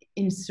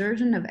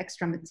insertion of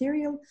extra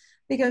material,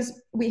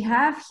 because we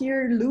have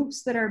here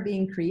loops that are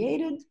being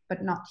created,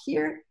 but not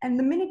here. And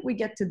the minute we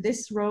get to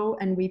this row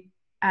and we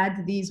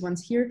add these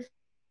ones here,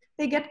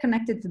 they get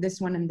connected to this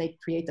one and they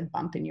create a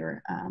bump in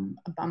your,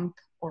 a bump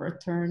or a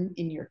turn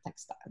in your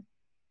textile.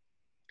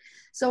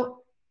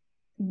 So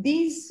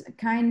these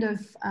kind of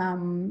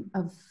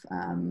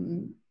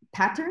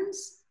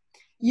patterns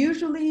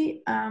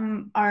usually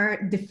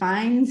are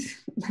defined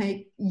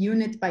like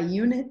unit by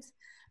unit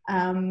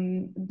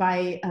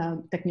by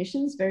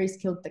technicians, very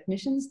skilled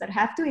technicians that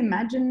have to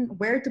imagine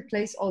where to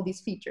place all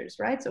these features,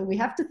 right? So we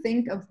have to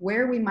think of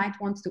where we might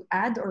want to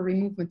add or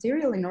remove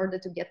material in order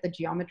to get the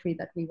geometry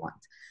that we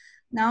want.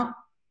 Now,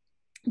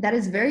 that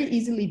is very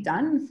easily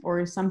done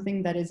for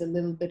something that is a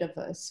little bit of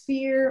a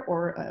sphere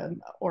or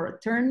a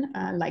turn,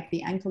 like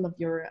the ankle of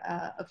your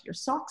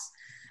socks,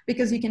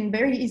 because you can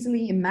very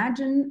easily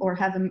imagine or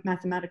have a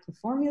mathematical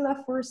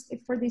formula for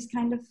these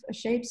kind of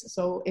shapes.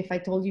 So if I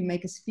told you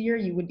make a sphere,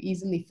 you would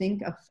easily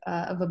think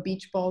of a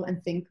beach ball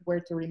and think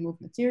where to remove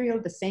material.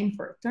 The same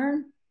for a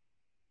turn.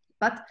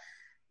 But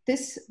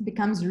this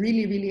becomes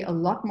really, really a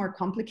lot more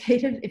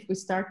complicated if we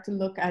start to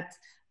look at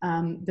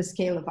the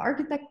scale of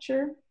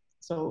architecture.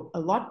 So a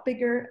lot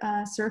bigger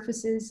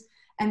surfaces,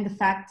 and the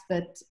fact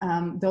that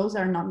those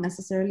are not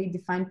necessarily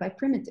defined by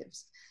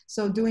primitives.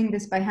 So doing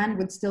this by hand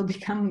would still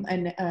become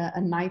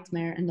a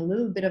nightmare and a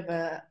little bit of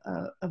a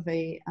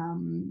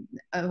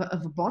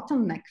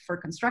bottleneck for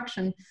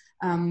construction,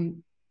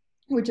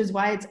 which is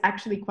why it's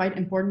actually quite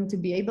important to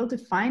be able to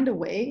find a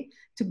way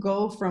to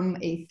go from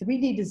a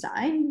 3D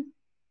design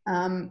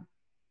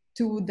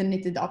to the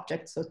knitted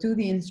object, so to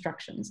the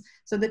instructions.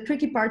 So the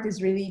tricky part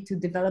is really to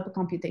develop a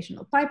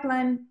computational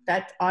pipeline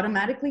that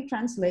automatically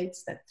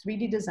translates that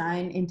 3D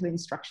design into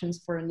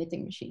instructions for a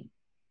knitting machine.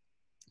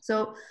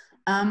 So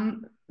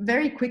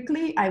very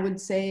quickly, I would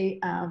say,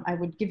 I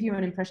would give you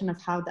an impression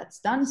of how that's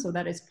done. So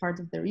that is part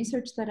of the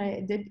research that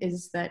I did,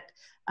 is that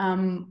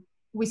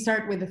we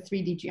start with a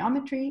 3D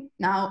geometry.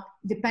 Now,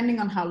 depending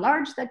on how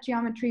large that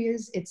geometry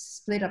is, it's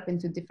split up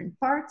into different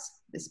parts,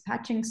 this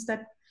patching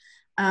step.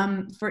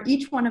 For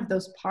each one of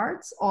those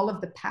parts, all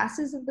of the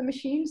passes of the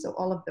machine, so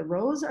all of the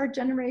rows are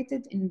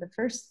generated in the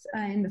first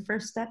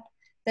step.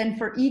 Then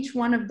for each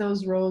one of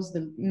those rows,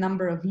 the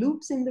number of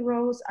loops in the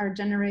rows are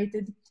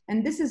generated.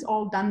 And this is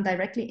all done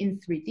directly in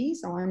 3D,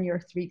 so on your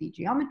 3D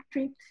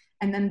geometry.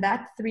 And then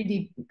that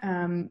 3D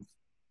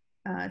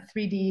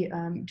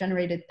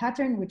generated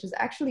pattern, which is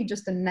actually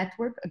just a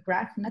network, a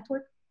graph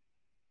network,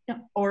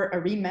 or a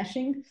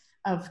remeshing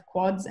of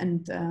quads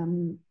and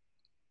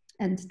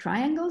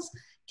triangles,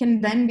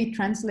 can then be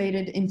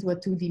translated into a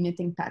 2D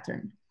knitting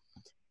pattern.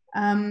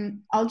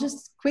 I'll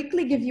just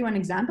quickly give you an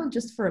example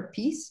just for a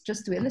piece,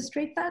 just to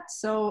illustrate that.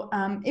 So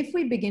if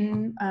we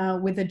begin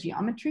with a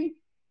geometry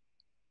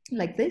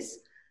like this,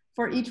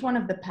 for each one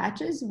of the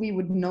patches, we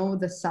would know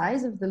the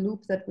size of the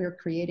loop that we're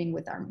creating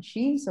with our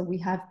machine. So we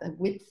have the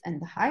width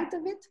and the height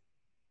of it.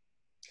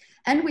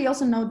 And we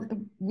also know,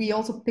 we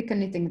also pick a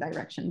knitting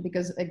direction,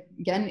 because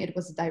again, it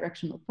was a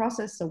directional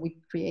process. So we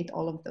create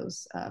all of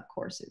those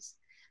courses.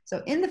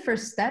 So in the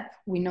first step,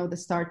 we know the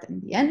start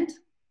and the end,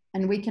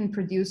 and we can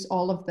produce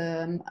all of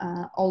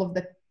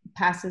the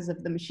passes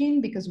of the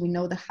machine because we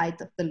know the height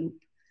of the loop.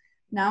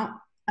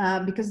 Now,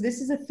 because this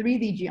is a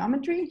 3D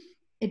geometry,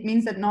 it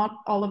means that not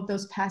all of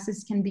those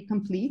passes can be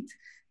complete,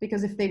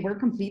 because if they were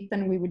complete,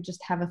 then we would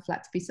just have a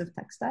flat piece of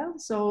textile.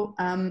 So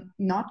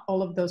not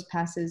all of those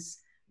passes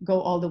go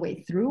all the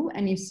way through.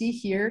 And you see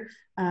here,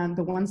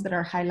 the ones that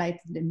are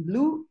highlighted in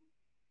blue,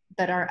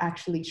 that are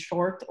actually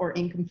short or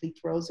incomplete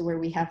rows where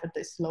we have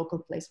this local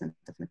placement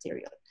of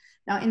material.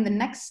 Now in the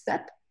next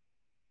step,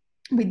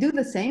 we do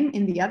the same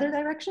in the other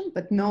direction,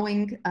 but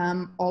knowing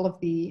all of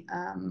the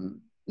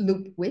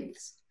loop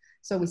widths.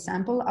 So we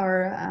sample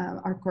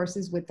our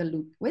courses with the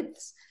loop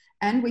widths,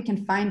 and we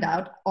can find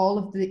out all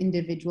of the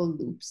individual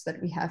loops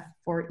that we have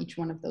for each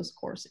one of those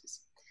courses.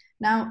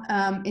 Now,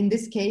 in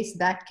this case,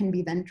 that can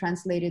be then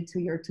translated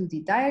to your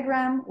 2D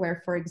diagram,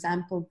 where, for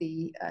example,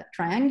 the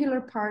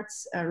triangular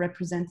parts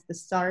represent the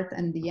start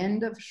and the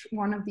end of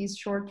one of these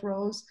short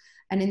rows.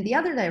 And in the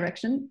other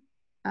direction,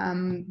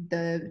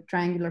 the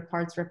triangular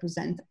parts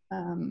represent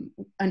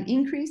an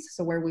increase,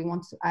 so where we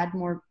want to add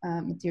more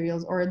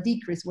materials, or a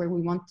decrease where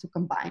we want to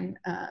combine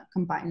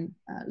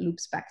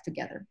loops back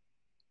together.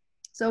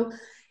 So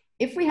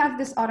if we have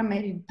this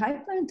automated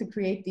pipeline to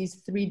create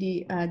these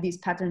these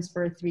patterns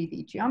for a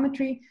 3D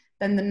geometry,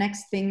 then the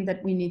next thing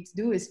that we need to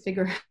do is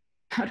figure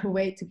out a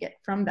way to get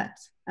from that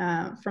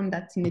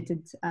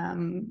knitted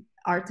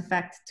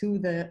artifact to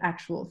the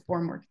actual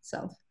formwork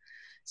itself.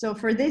 So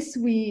for this,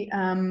 we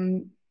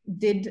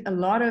did a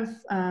lot of,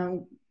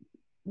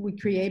 we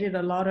created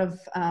a lot of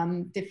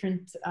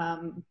different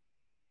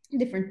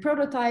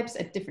prototypes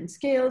at different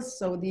scales.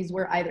 So these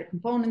were either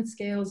component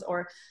scales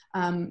or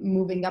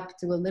moving up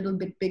to a little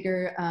bit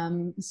bigger,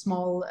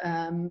 small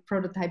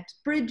prototyped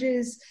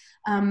bridges.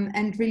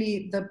 And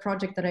really the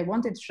project that I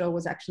wanted to show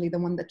was actually the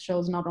one that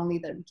shows not only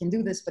that we can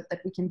do this, but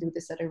that we can do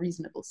this at a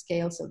reasonable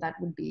scale. So that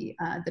would be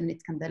the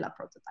KnitCandela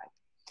prototype.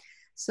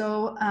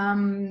 So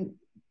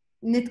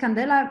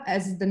KnitCandela,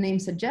 as the name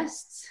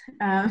suggests,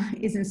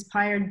 is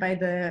inspired by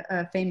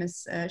the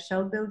famous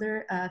shell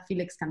builder,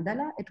 Felix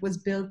Candela. It was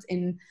built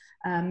in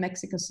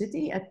Mexico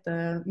City at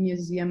the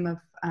Museum of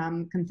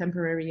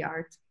Contemporary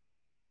Art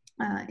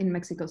in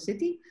Mexico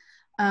City.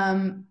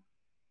 And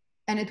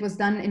it was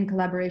done in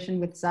collaboration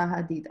with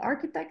Zaha Hadid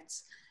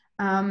Architects.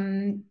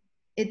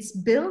 It's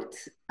built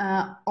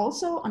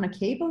also on a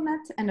cable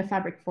net and a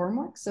fabric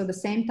formwork. So the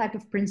same type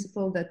of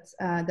principle that,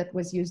 that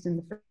was used in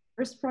the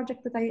first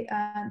project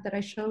that I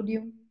showed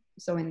you,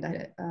 so in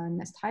the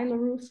nest hilo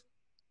roof.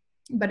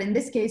 But in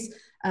this case,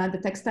 the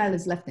textile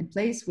is left in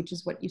place, which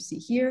is what you see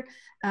here.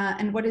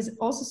 And what is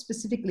also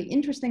specifically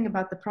interesting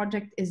about the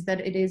project is that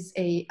it is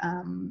a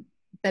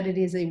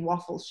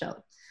waffle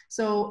shell.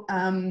 So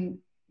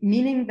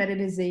meaning that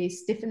it is a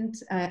stiffened,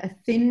 a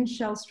thin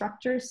shell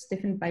structure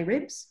stiffened by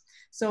ribs.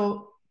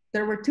 So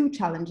there were two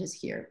challenges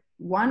here.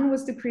 One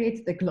was to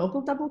create the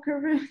global double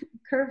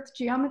curved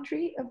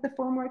geometry of the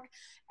formwork.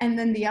 And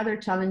then the other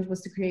challenge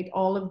was to create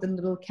all of the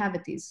little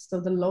cavities, so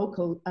the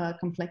local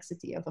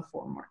complexity of a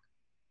formwork.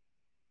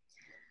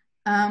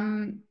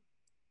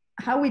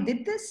 How we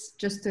did this,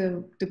 just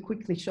to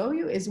quickly show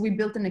you, is we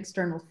built an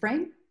external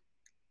frame.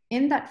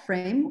 In that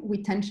frame,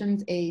 we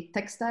tensioned a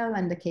textile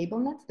and a cable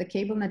net, the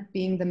cable net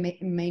being the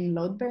main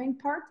load-bearing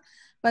part.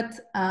 But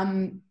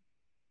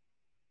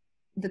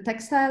the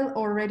textile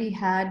already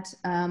had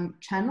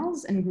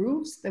channels and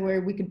grooves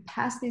where we could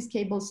pass these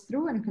cables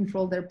through and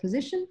control their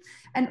position,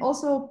 and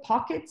also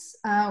pockets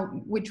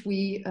which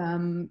we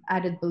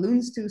added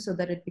balloons to so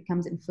that it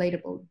becomes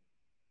inflatable.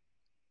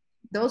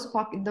 Those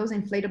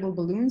inflatable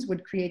balloons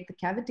would create the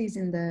cavities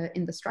in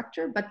the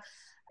structure, but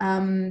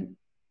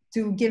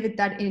to give it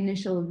that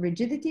initial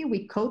rigidity,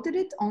 we coated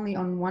it only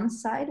on one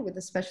side with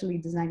a specially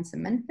designed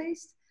cement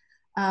paste.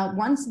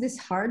 Once this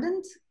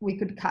hardened, we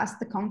could cast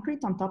the concrete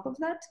on top of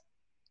that.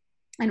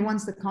 And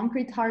once the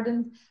concrete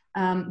hardened,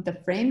 the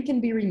frame can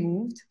be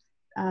removed,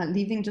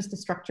 leaving just the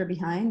structure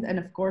behind. And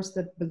of course,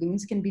 the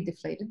balloons can be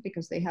deflated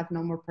because they have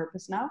no more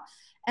purpose now,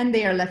 and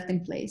they are left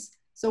in place.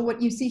 So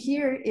what you see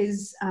here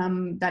is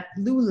that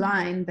blue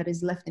line that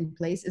is left in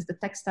place is the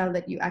textile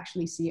that you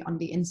actually see on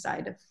the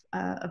inside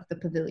of the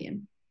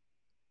pavilion.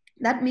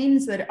 That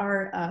means that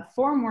our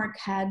formwork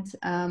had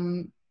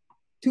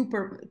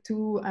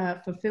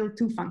fulfill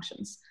two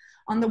functions.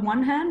 On the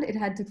one hand, it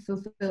had to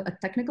fulfill a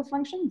technical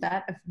function,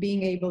 that of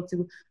being able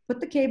to put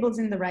the cables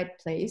in the right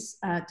place,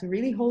 to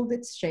really hold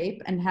its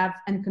shape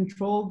and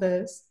control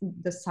the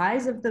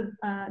size of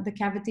the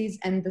cavities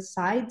and the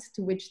sides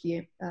to which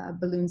the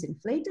balloons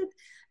inflated.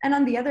 And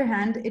on the other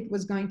hand, it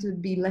was going to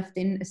be left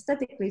in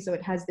aesthetically, so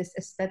it has this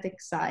aesthetic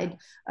side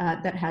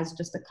that has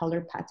just a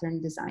color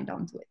pattern designed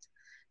onto it.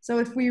 So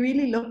if we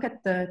really look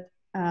at the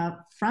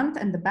front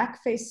and the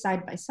back face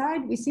side by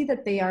side, we see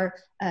that they are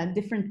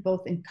different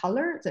both in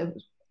color. So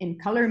in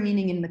color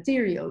meaning in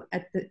material.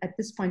 At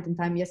this point in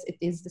time, yes, it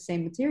is the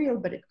same material,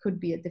 but it could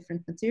be a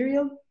different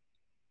material.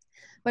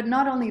 But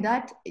not only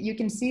that, you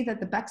can see that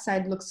the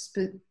backside looks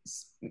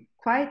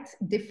quite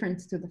different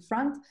to the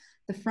front.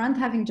 The front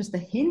having just a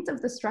hint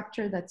of the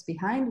structure that's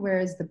behind,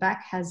 whereas the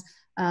back has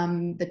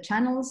the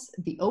channels,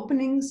 the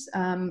openings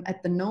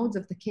at the nodes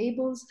of the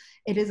cables.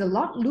 It is a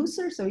lot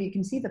looser, so you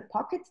can see the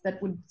pocket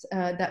that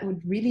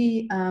would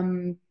really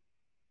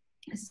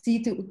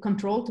see to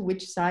control to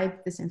which side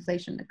this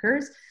inflation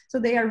occurs. So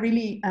they are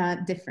really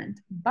different,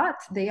 but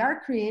they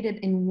are created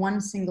in one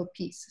single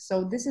piece.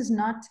 So this is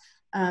not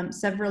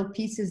several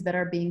pieces that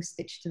are being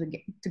stitched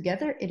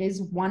together. It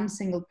is one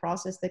single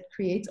process that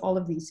creates all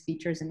of these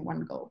features in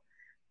one go.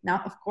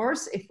 Now, of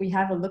course, if we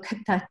have a look at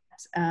that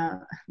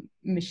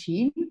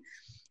machine,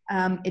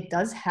 it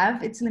does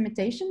have its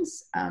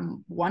limitations.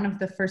 One of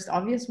the first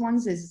obvious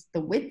ones is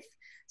the width.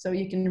 So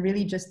you can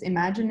really just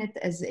imagine it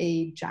as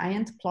a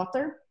giant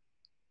plotter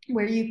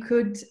where you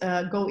could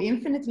go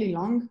infinitely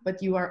long,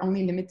 but you are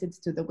only limited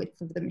to the width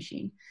of the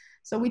machine.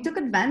 So we took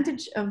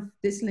advantage of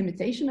this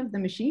limitation of the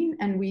machine,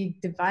 and we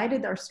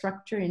divided our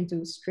structure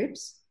into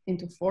strips,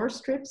 into 4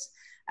 strips,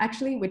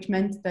 actually, which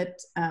meant that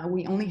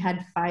we only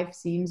had 5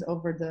 seams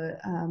over the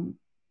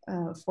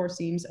 4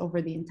 seams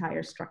over the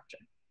entire structure.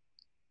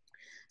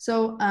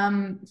 So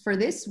for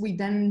this, we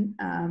then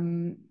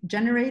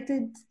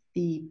generated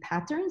the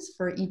patterns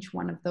for each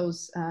one of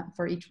those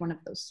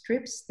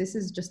strips. This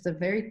is just a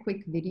very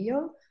quick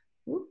video.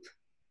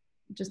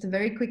 Just a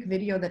very quick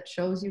video that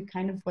shows you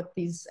kind of what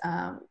these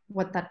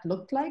what that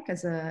looked like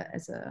as a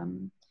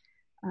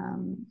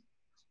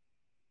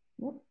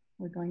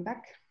we're going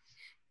back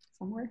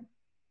somewhere.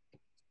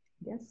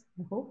 Yes,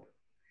 I hope.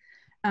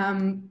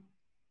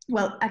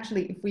 Well,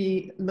 actually, if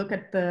we look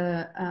at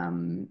the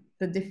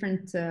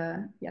different,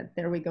 yeah,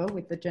 there we go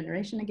with the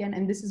generation again.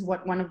 And this is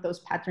what one of those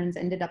patterns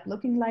ended up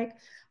looking like.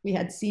 We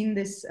had seen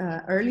this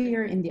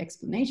earlier in the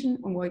explanation.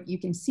 And what you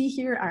can see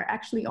here are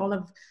actually all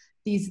of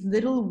these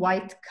little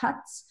white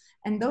cuts.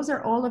 And those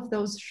are all of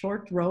those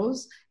short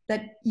rows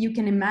that you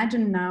can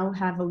imagine now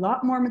have a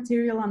lot more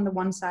material on the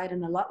one side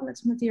and a lot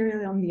less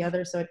material on the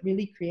other. So it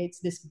really creates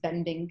this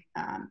bending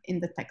in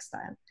the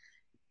textile.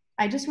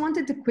 I just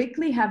wanted to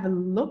quickly have a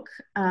look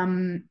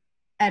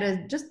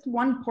at just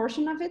one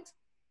portion of it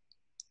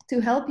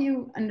to help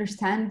you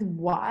understand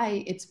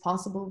why it's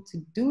possible to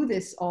do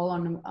this all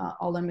on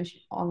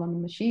a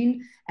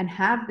machine and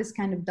have this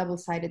kind of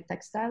double-sided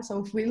textile.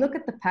 So if we look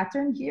at the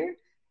pattern here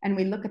and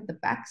we look at the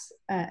backs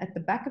at the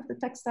back of the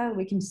textile,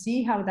 we can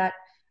see how that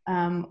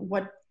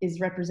what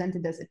is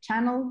represented as a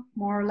channel,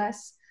 more or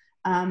less.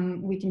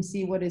 We can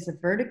see what is a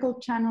vertical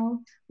channel.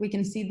 We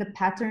can see the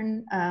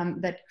pattern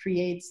that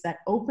creates that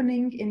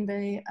opening in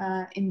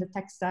the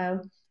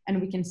textile, and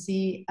we can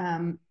see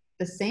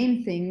the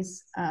same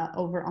things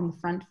over on the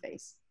front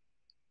face.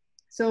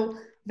 So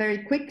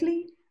very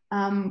quickly,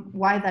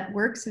 why that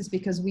works is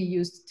because we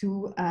used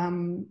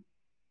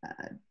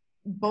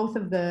both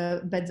of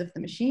the beds of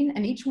the machine,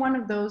 and each one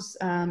of those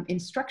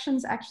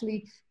instructions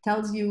actually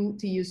tells you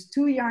to use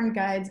 2 yarn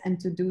guides and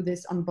to do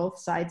this on both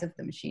sides of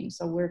the machine.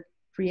 So we're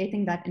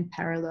creating that in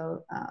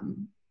parallel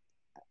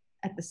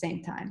at the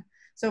same time.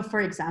 So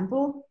for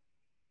example,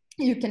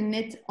 you can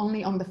knit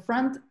only on the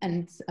front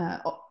and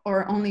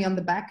or only on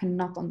the back and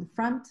not on the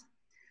front.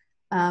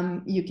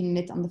 You can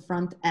knit on the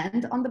front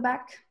and on the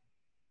back,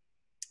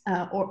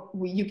 or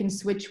you can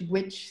switch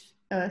which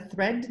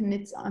thread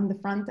knits on the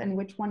front and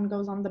which one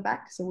goes on the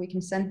back. So we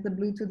can send the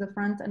blue to the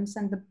front and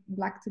send the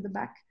black to the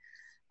back.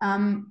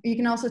 You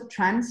can also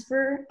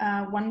transfer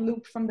one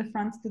loop from the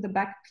front to the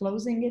back,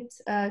 closing it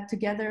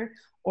together,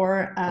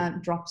 or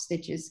drop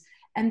stitches.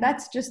 And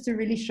that's just to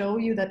really show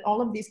you that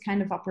all of these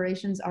kind of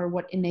operations are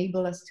what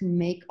enable us to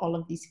make all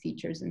of these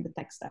features in the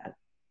textile.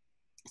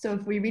 So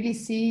if we really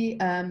see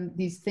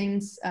these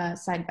things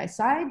side by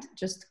side,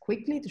 just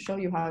quickly to show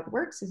you how it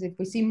works, is if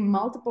we see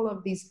multiple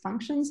of these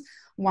functions,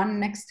 one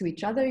next to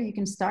each other, you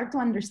can start to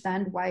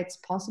understand why it's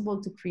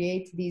possible to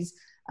create these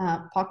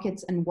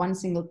pockets and one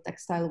single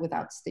textile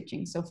without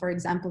stitching. So for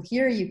example,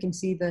 here you can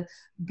see the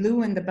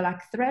blue and the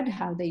black thread,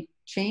 how they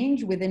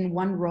change within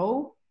one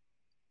row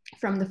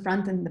from the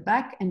front and the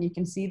back, and you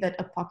can see that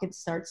a pocket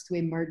starts to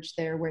emerge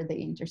there where they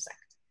intersect.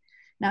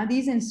 Now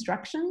these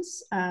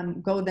instructions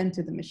go then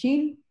to the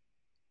machine,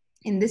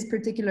 In this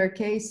particular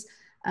case,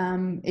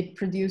 we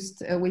produced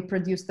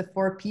the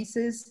 4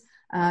 pieces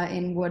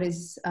in what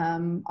is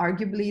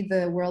arguably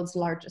the world's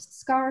largest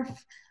scarf.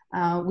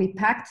 We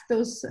packed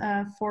those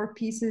 4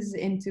 pieces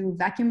into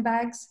vacuum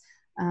bags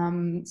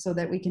so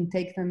that we can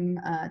take them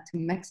to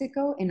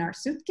Mexico in our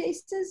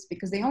suitcases,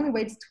 because they only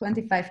weighed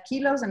 25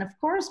 kilos. And of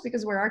course,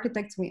 because we're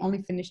architects, we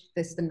only finished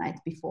this the night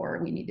before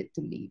we needed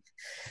to leave.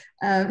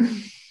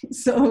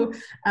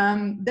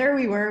 There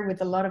we were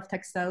with a lot of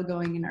textile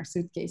going in our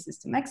suitcases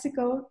to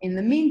Mexico. In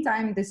the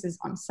meantime, this is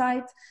on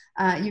site.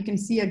 You can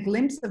see a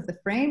glimpse of the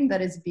frame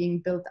that is being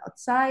built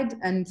outside,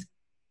 and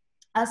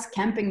us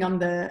camping on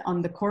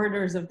the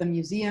corridors of the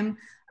museum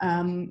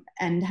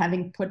and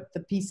having put the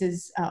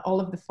pieces,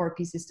 all of the 4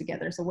 pieces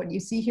together. So what you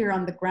see here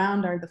on the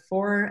ground are the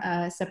 4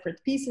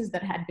 separate pieces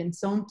that had been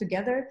sewn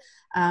together.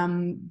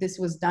 This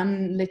was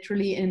done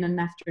literally in an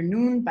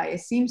afternoon by a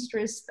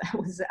seamstress that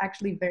was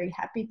actually very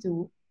happy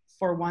to,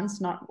 for once,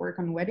 not work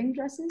on wedding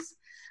dresses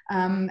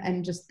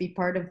and just be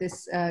part of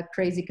this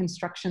crazy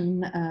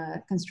construction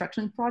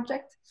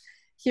project.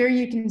 Here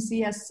you can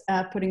see us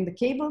putting the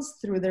cables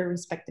through their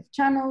respective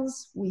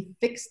channels. We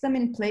fixed them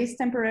in place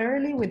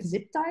temporarily with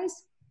zip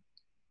ties,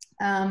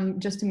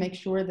 just to make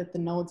sure that the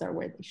nodes are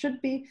where they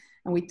should be.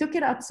 And we took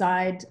it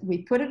outside, we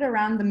put it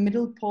around the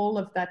middle pole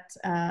of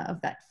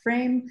that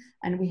frame,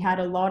 and we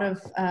had a lot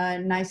of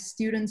nice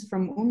students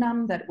from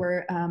UNAM that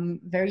were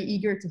very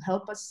eager to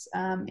help us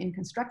in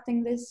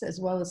constructing this,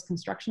 as well as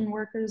construction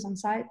workers on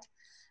site.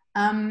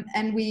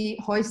 And we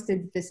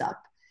hoisted this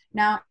up.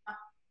 Now,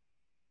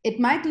 it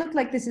might look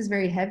like this is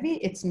very heavy.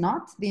 It's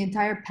not. The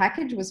entire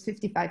package was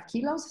 55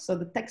 kilos. So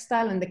the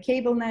textile and the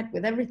cable net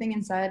with everything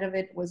inside of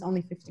it was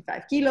only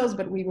 55 kilos,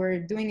 but we were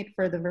doing it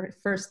for the very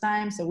first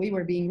time. So we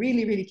were being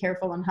really, really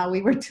careful on how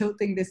we were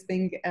tilting this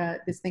thing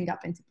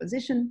up into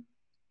position.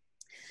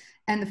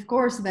 And of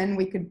course, then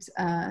we could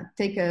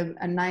take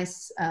a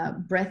nice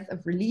breath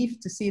of relief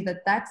to see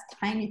that that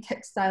tiny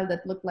textile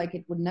that looked like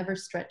it would never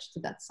stretch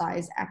to that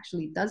size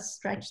actually does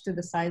stretch to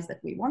the size that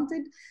we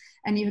wanted.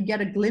 And you get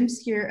a glimpse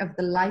here of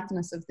the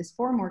lightness of this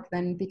formwork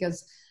then,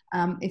 because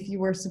if you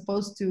were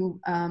supposed to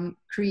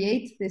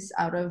create this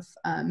out of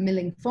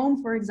milling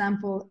foam, for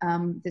example,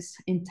 this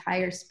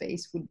entire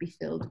space would be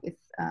filled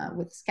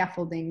with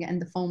scaffolding and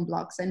the foam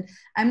blocks. And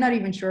I'm not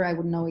even sure I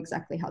would know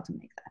exactly how to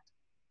make that.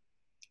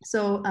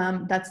 So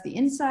that's the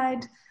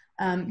inside.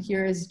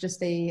 Here is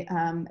just a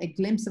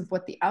glimpse of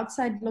what the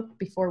outside looked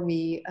before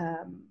we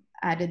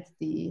added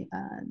the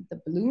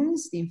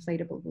balloons, the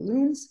inflatable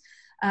balloons.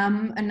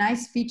 A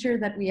nice feature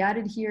that we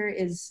added here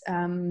is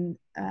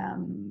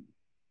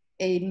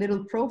a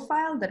little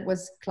profile that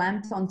was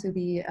clamped onto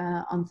the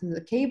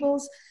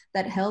cables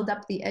that held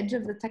up the edge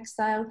of the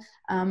textile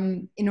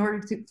in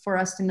order for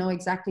us to know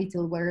exactly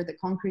till where the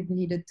concrete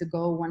needed to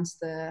go once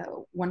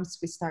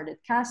we started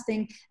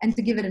casting, and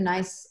to give it a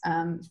nice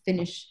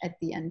finish at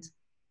the end.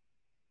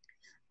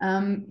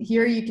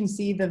 Here you can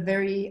see the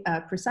very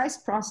precise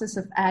process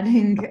of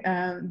adding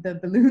the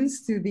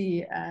balloons to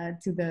the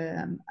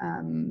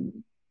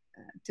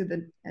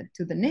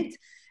knit,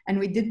 and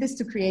we did this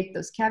to create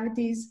those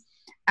cavities.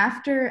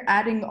 After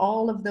adding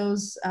all of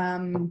those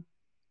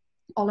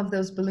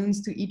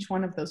balloons to each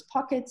one of those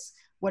pockets,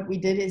 what we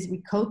did is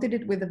we coated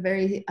it with a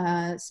very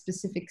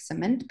specific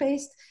cement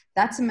paste.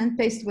 That cement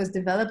paste was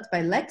developed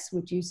by Lex,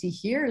 which you see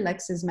here.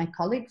 Lex is my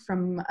colleague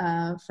from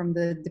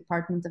the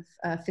Department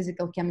of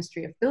Physical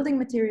Chemistry of Building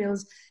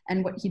Materials.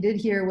 And what he did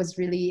here was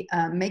really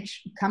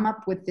come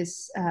up with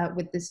this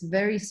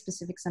very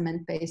specific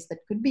cement paste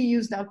that could be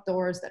used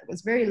outdoors, that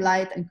was very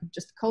light and could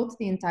just coat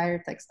the entire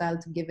textile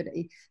to give it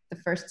the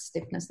first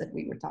stiffness that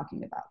we were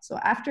talking about. So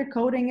after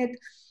coating it,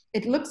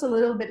 it looks a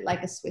little bit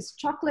like a Swiss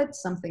chocolate,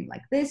 something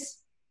like this.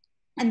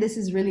 And this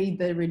is really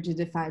the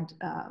rigidified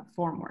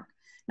formwork.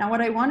 Now,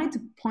 what I wanted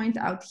to point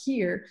out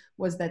here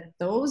was that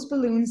those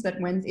balloons that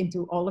went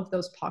into all of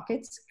those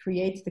pockets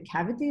create the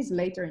cavities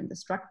later in the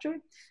structure.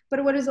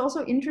 But what is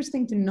also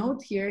interesting to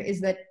note here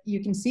is that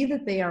you can see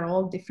that they are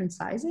all different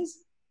sizes.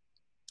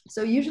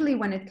 So usually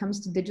when it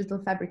comes to digital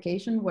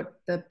fabrication, what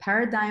the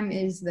paradigm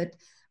is that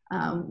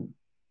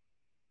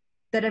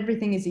that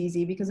everything is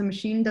easy because a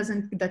machine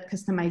doesn't, that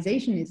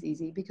customization is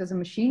easy because a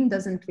machine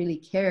doesn't really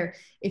care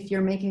if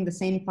you're making the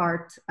same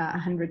part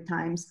 100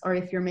 times or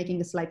if you're making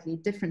a slightly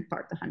different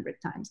part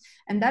 100 times.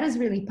 And that is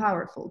really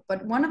powerful.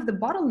 But one of the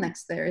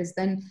bottlenecks there is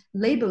then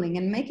labeling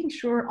and making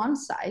sure on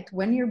site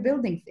when you're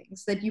building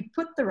things that you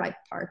put the right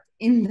part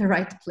in the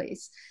right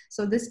place.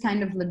 So this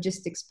kind of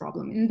logistics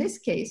problem. In this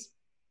case,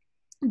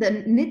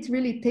 the knit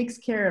really takes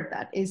care of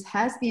that,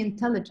 has the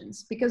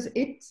intelligence because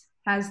it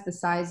has the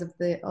size of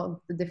the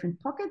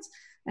different pockets.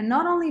 And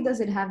not only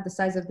does it have the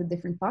size of the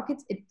different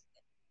pockets, it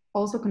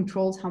also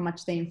controls how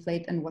much they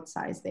inflate and what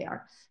size they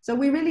are. So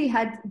we really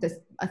had this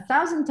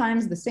 1,000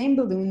 times the same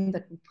balloon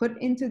that we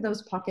put into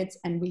those pockets,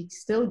 and we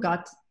still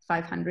got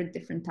 500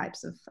 different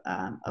types of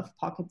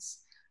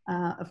pockets,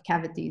 of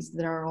cavities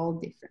that are all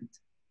different.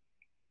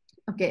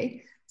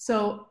 Okay,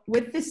 So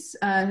with this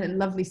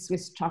lovely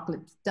Swiss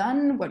chocolate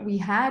done, what we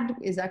had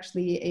is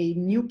actually a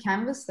new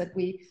canvas that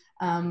we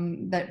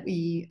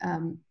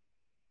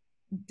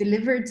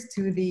delivered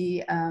to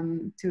the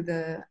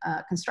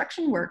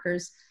construction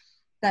workers,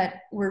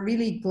 that were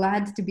really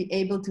glad to be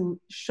able to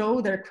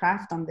show their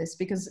craft on this,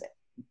 because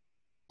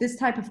this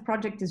type of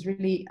project is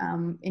really,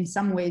 in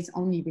some ways,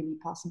 only really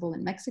possible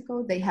in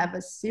Mexico. They have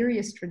a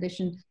serious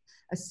tradition,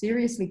 a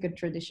seriously good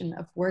tradition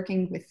of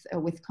working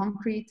with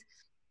concrete.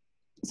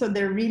 So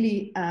they're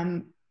really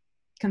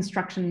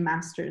construction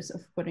masters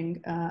of putting,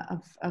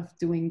 of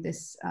doing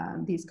this,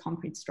 these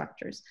concrete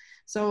structures.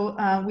 So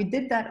we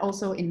did that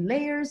also in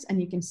layers, and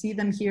you can see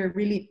them here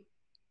really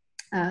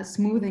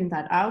smoothing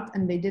that out,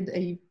 and they did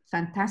a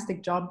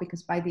fantastic job,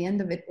 because by the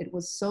end of it, it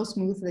was so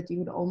smooth that you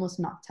would almost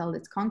not tell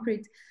it's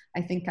concrete.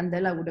 I think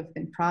Candela would have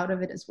been proud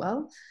of it as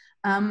well.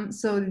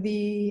 So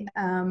the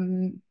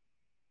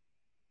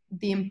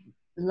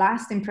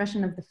last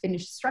impression of the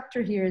finished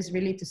structure here is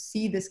really to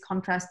see this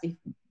contrast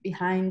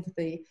behind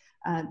the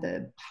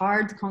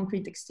hard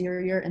concrete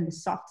exterior and the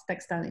soft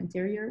textile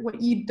interior.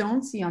 What you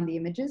don't see on the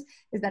images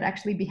is that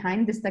actually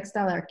behind this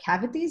textile are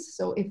cavities.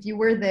 So if you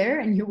were there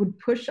and you would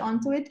push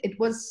onto it, it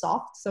was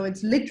soft. So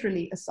it's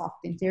literally a soft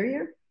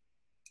interior.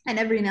 And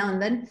every now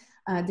and then,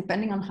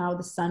 depending on how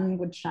the sun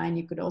would shine,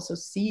 you could also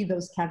see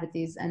those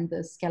cavities and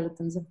the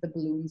skeletons of the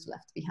balloons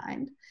left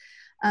behind.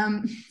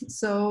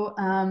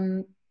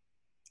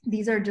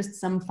 These are just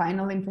some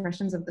final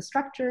impressions of the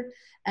structure,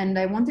 and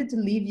I wanted to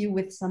leave you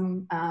with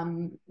some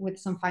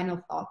final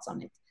thoughts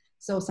on it.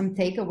 So some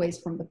takeaways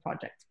from the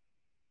project.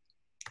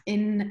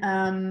 In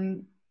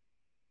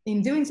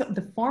doing so,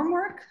 the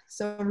formwork,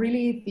 so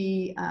really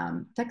the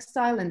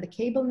textile and the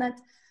cable net,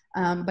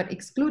 but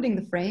excluding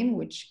the frame,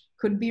 which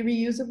could be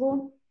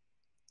reusable.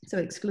 So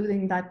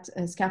excluding that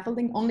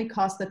scaffolding, only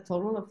cost a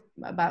total of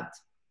about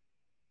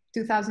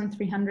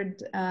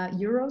 2,300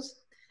 euros.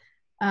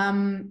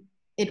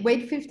 It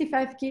weighed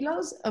 55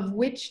 kilos, of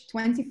which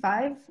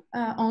 25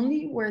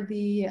 only were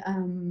the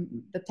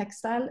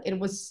textile. It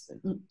was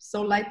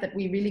so light that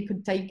we really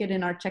could take it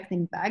in our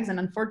checked-in bags. And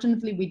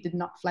unfortunately, we did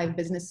not fly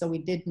business, so we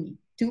did need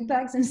 2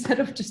 bags instead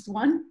of just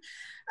 1.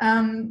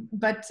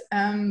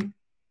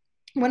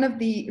 One of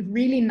the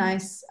really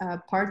nice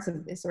parts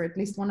of this, or at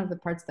least one of the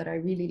parts that I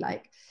really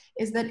like,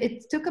 is that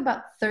it took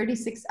about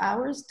 36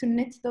 hours to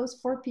knit those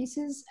 4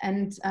 pieces.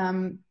 And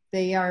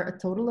they are a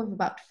total of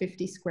about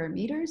 50 square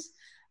meters.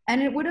 And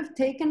it would have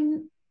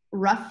taken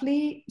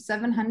roughly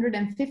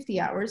 750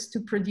 hours to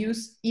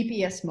produce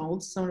EPS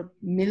molds, so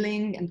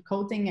milling and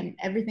coating and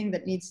everything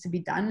that needs to be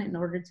done in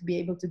order to be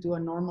able to do a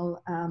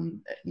normal,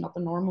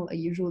 a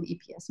usual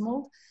EPS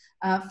mold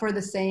for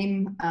the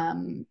same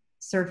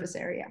surface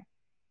area.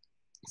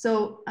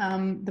 So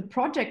the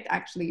project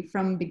actually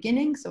from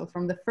beginning, so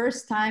from the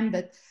first time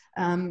that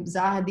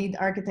Zaha Hadid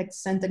Architects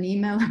sent an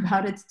email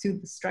about it to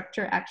the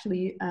structure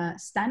actually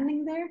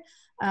standing there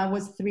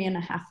was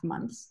 3.5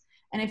 months.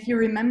 And if you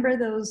remember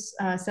those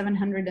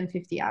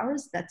 750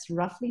 hours, that's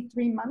roughly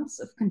 3 months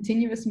of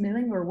continuous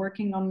milling or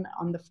working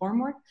on the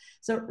formwork.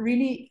 So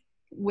really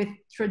with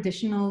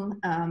traditional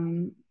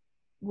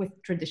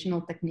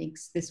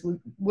techniques, this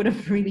would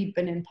have really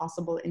been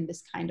impossible in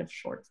this kind of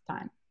short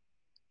time.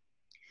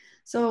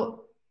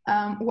 So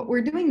what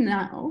we're doing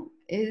now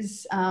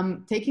is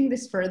taking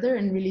this further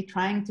and really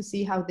trying to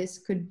see how this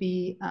could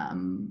be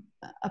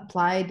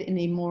applied in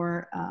a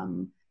more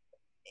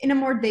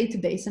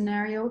day-to-day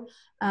scenario,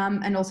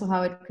 and also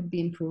how it could be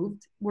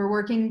improved. We're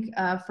working,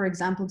 for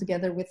example,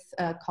 together with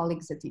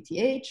colleagues at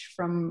ETH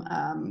from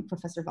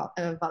Professor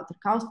Walter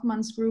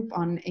Kaufmann's group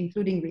on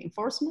including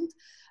reinforcement,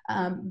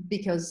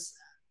 because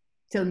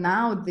till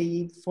now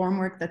the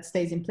formwork that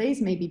stays in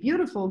place may be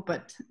beautiful,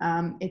 but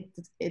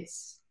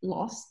it's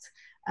lost.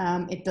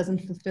 It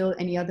doesn't fulfill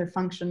any other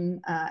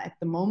function at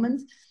the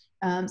moment.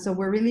 So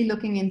we're really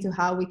looking into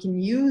how we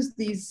can use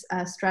these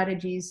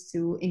strategies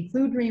to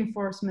include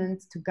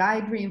reinforcement, to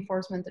guide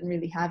reinforcement, and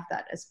really have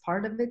that as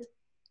part of it.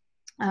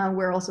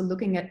 We're also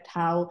looking at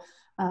how,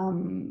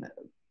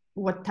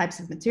 what types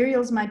of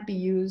materials might be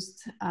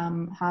used,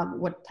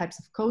 what types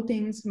of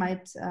coatings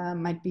might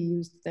be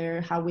used there,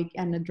 how we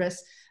can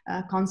address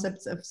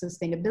concepts of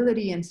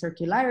sustainability and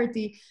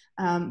circularity,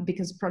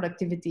 because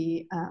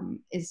productivity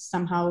is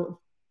somehow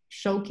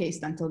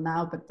showcased until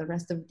now, but the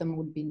rest of them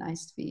would be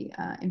nice to be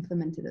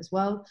implemented as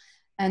well.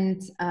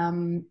 And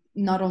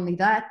not only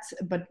that,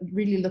 but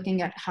really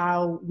looking at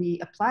how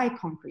we apply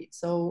concrete.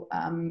 So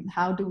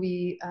how do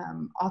we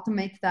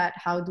automate that?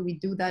 How do we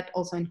do that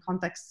also in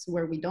contexts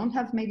where we don't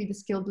have maybe the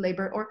skilled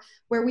labor, or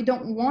where we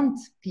don't want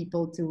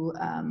people to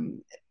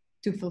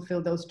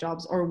fulfill those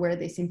jobs, or where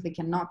they simply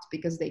cannot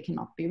because they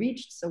cannot be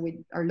reached. So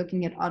we are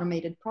looking at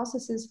automated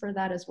processes for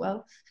that as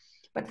well.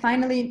 But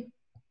finally,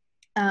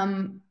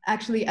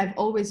 actually, I've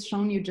always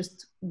shown you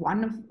just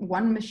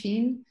one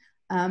machine.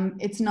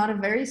 It's not a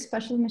very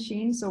special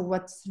machine. So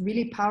what's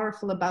really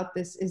powerful about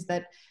this is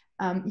that,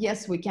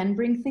 yes, we can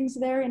bring things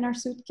there in our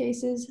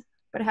suitcases,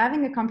 but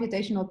having a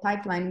computational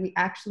pipeline, we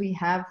actually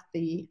have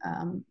the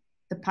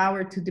the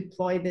power to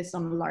deploy this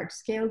on a large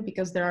scale,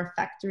 because there are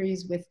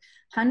factories with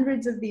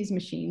hundreds of these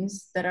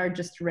machines that are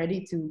just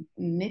ready to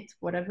knit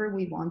whatever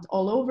we want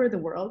all over the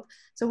world.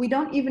 So we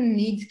don't even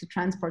need to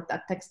transport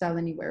that textile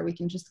anywhere. We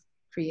can just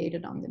create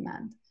it on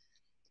demand.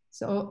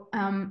 So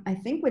I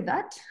think with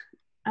that,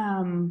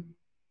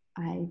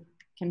 I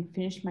can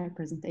finish my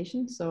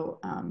presentation. So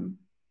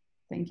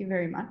thank you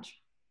very much.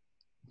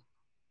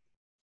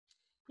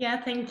 Yeah,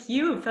 thank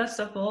you, first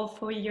of all,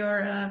 for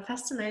your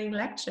fascinating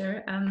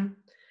lecture.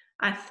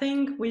 I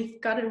think we've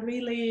got a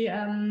really,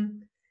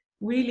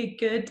 really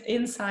good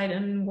insight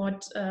in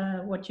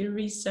what your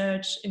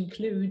research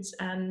includes.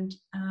 And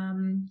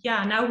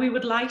yeah, now we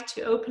would like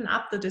to open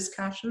up the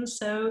discussion.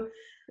 So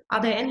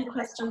are there any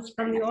questions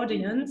from the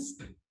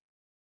audience?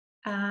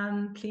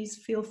 Please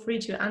feel free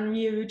to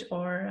unmute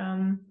or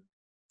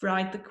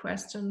write the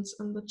questions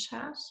in the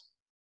chat.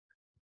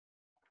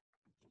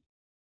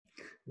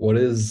 What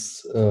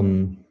is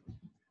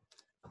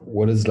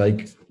like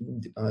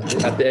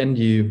at the end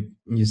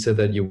you said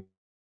that you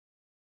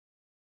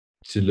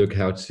to look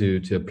how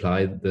to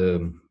apply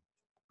the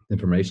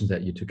information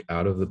that you took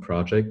out of the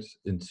project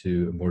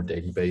into a more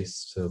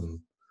daily-based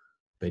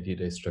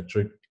day-to-day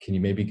structure. Can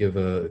you maybe give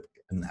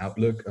an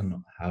outlook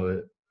on how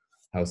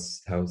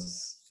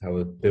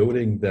a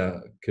building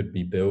that could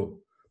be built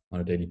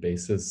on a daily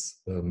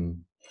basis,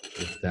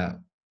 if that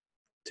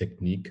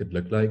technique could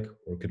look like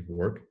or could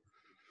work?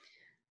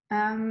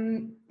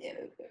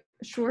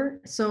 Sure.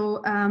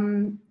 So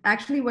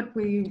actually what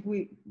we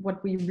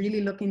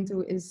really look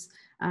into is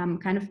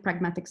kind of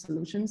pragmatic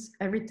solutions.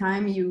 Every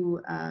time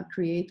you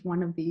create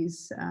one of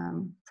these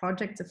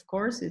projects, of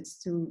course,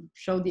 it's to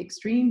show the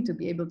extreme, to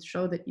be able to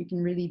show that you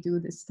can really do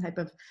this type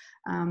of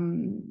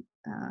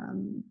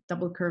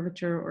double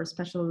curvature or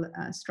special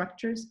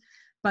structures.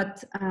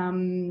 But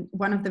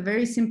one of the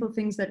very simple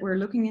things that we're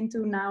looking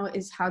into now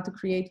is how to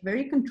create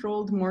very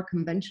controlled, more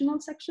conventional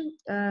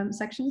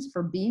sections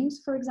for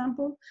beams, for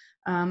example.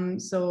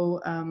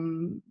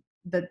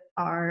 That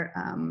are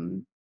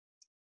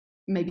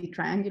maybe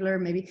triangular,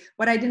 maybe.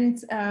 What I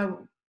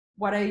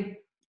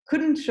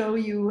couldn't show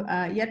you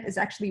yet is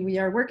actually we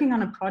are working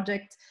on a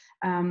project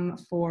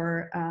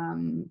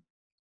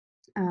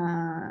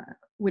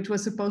which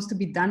was supposed to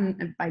be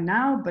done by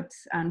now, but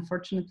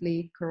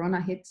unfortunately Corona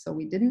hit, so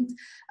we didn't.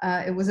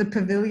 It was a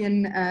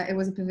pavilion. It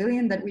was a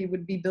pavilion that we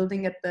would be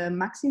building at the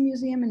Maxi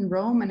Museum in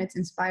Rome, and it's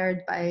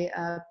inspired by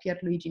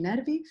Pierluigi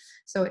Nervi.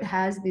 So it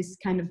has this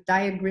kind of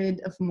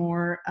diagrid of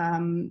more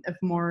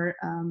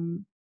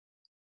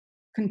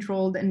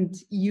controlled and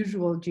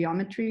usual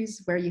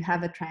geometries, where you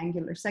have a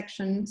triangular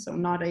section, so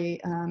not a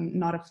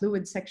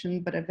fluid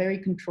section, but a very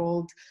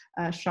controlled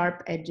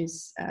sharp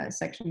edges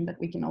section that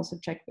we can also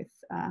check with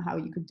how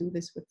you could do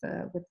this with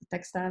the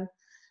textile.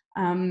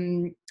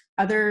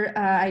 Other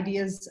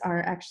ideas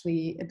are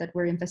actually that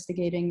we're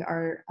investigating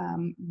are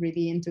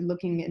really into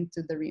looking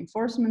into the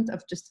reinforcement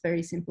of just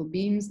very simple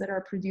beams that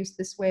are produced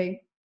this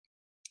way,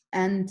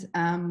 and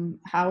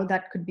how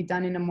that could be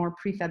done in a more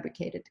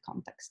prefabricated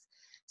context.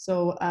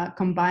 So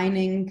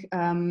combining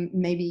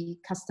maybe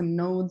custom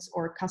nodes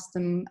or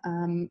custom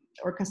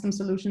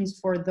solutions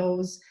for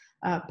those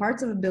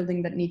parts of a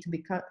building that need to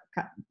be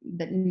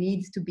that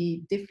needs to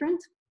be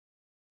different,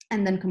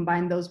 and then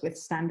combine those with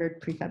standard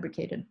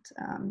prefabricated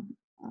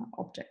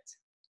objects.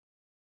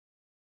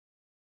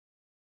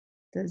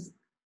 Does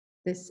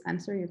this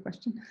answer your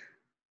question?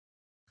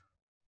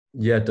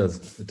 Yeah, it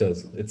does. It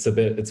does. It's a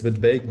bit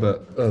vague,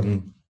 but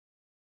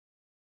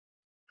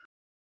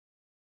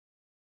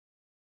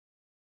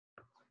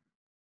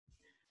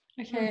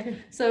Okay,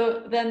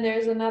 so then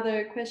there's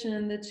another question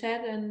in the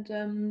chat,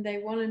 and they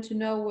wanted to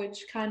know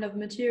which kind of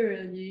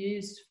material you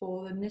used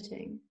for the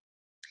knitting.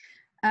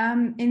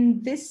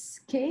 In this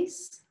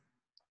case,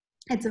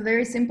 it's a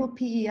very simple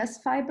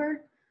PES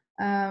fiber,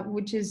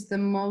 which is the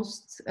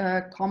most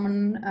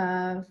common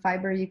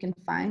fiber you can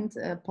find,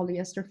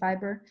 polyester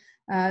fiber.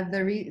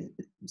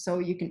 So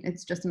you can,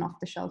 it's just an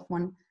off-the-shelf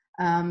one.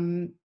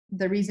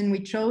 The reason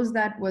we chose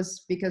that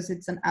was because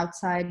it's an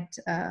outside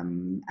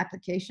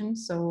application.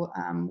 So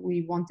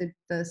we wanted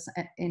this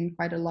in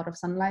quite a lot of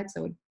sunlight,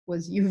 so it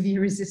was UV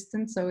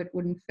resistant, so it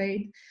wouldn't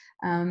fade.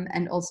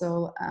 And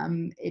also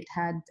it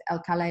had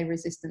alkali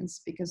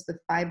resistance, because the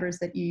fibers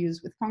that you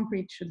use with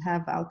concrete should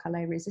have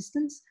alkali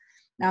resistance.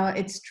 Now,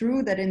 it's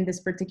true that in this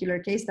particular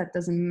case, that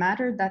doesn't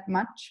matter that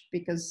much,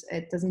 because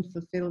it doesn't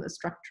fulfill a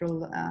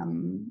structural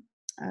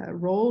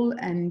role,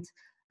 and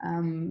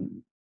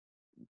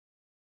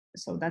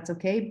so that's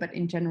okay. But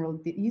in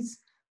general,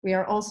 we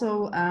are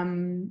also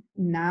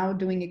now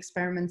doing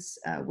experiments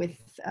with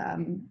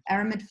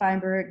aramid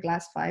fiber,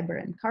 glass fiber,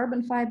 and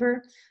carbon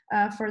fiber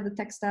for the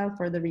textile,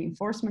 for the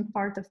reinforcement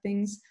part of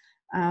things.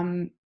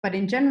 But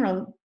in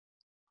general,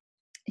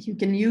 you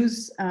can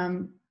use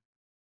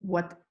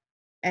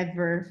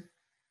whatever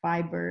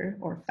fiber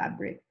or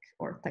fabric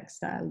or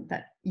textile,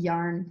 that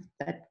yarn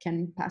that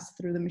can pass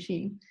through the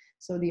machine.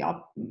 So the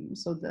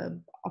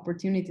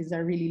opportunities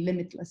are really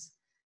limitless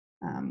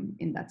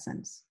in that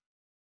sense.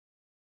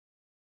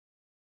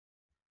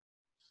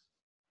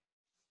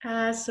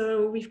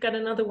 So we've got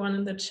another one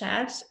in the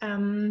chat.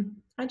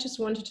 I just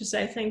wanted to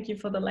say thank you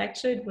for the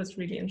lecture. It was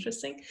really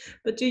interesting.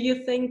 But do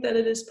you think that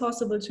it is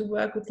possible to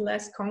work with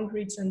less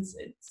concrete since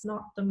it's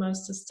not the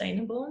most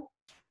sustainable?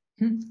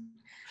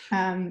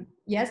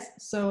 Yes.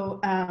 So,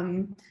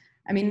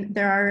 I mean,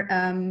 there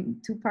are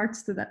two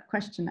parts to that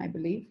question, I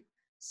believe.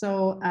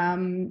 So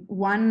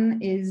one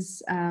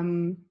is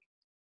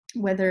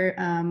whether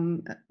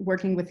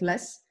working with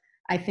less.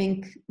 I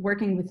think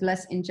working with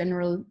less in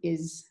general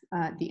is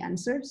the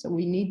answer. So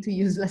we need to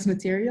use less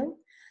material.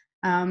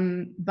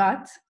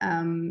 But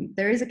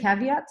there is a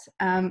caveat.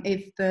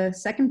 If the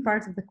second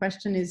part of the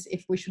question is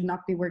if we should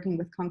not be working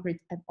with concrete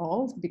at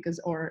all, because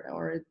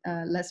or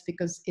less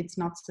because it's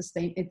not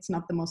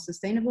the most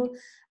sustainable.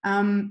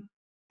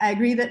 I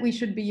agree that we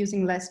should be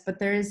using less, but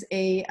there is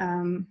a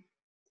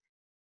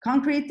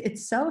concrete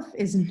itself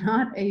is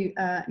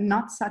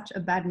not such a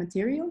bad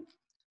material.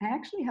 I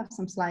actually have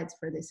some slides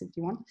for this if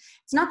you want.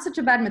 It's not such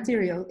a bad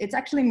material. It's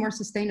actually more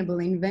sustainable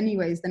in many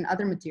ways than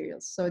other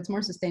materials. So it's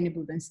more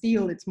sustainable than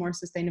steel. It's more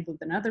sustainable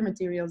than other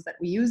materials that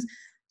we use.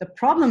 The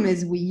problem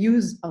is we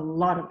use a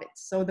lot of it.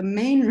 So the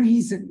main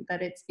reason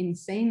that it's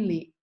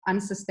insanely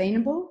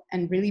unsustainable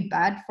and really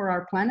bad for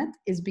our planet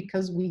is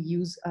because we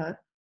use a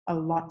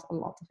lot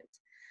of it.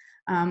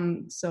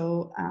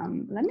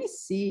 Let me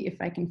see if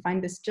I can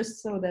find this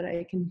just so that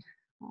I can,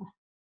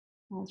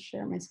 I'll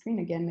share my screen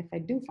again if I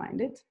do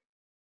find it.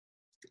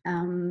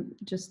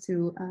 Just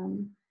to,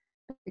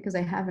 because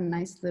I have a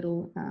nice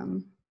little,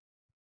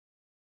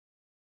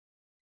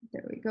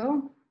 there we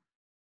go.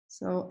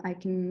 So I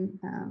can,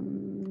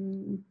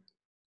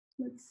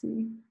 let's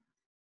see,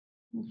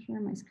 I'll share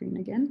my screen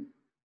again.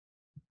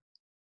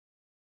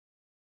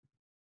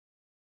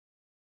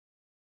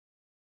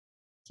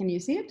 Can you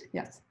see it?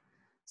 Yes.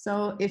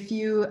 So if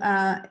you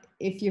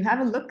have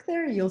a look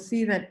there, you'll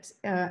see that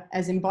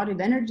as embodied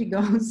energy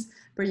goes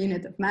per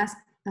unit of mass,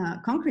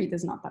 concrete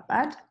is not that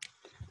bad.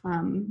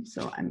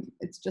 So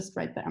it's just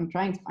right there. I'm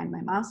trying to find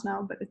my mouse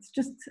now, but it's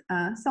just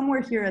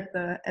somewhere here at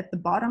the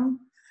bottom.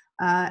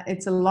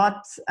 It's a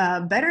lot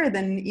better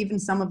than even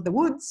some of the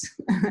woods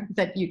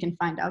that you can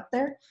find out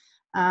there.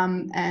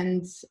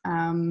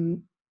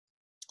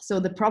 So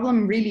the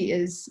problem really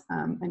is,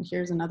 and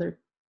here's another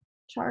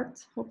chart,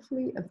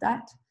 hopefully, of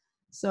that.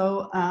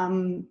 So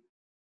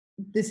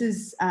this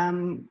is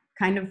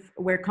kind of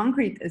where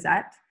concrete is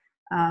at.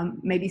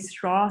 Maybe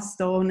straw,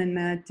 stone,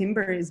 and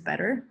timber is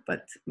better,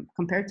 but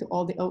compared to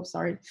all the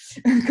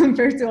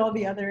compared to all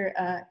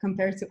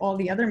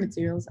the other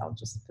materials, I'll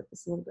just put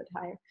this a little bit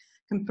higher.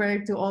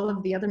 Compared to all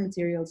of the other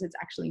materials, it's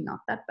actually not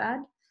that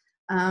bad.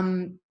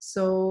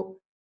 So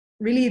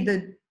really,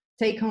 the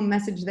take-home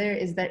message there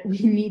is that we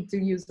need to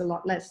use a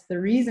lot less. The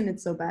reason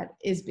it's so bad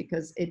is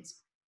because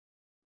it's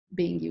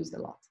being used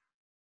a lot.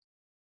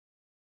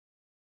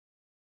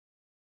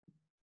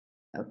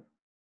 Oh,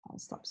 I'll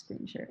stop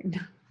screen sharing.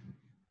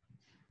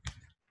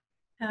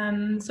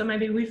 So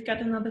maybe we've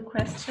got another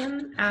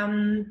question. I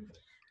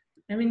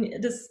mean,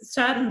 it is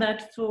certain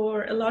that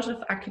for a lot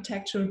of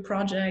architectural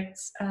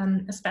projects,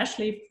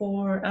 especially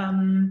for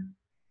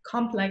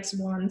complex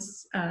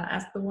ones,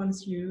 as the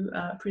ones you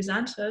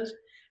presented,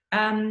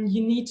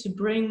 you need to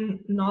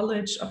bring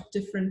knowledge of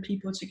different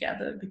people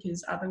together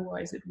because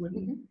otherwise it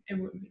wouldn't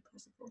be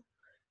possible.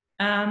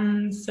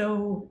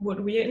 So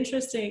what we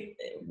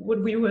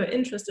were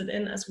interested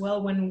in as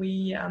well when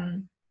we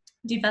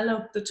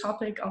developed the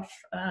topic of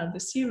the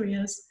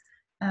series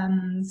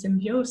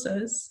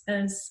symbiosis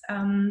is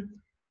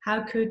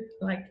how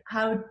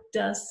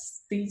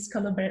does these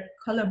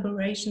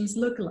collaborations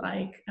look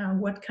like?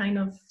 What kind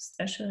of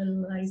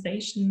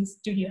specializations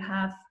do you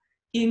have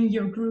in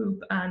your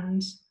group,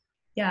 and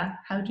yeah,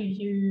 how do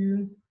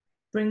you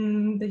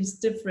bring these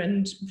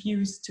different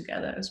views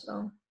together as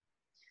well?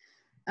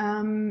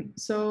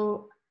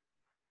 So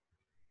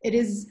it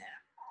is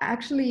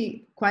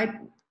actually quite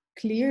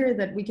clear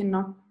that we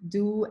cannot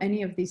do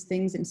any of these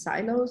things in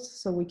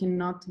silos. So we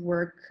cannot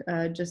work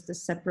just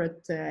as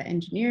separate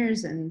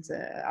engineers and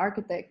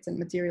architects and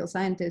material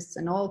scientists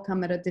and all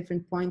come at a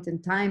different point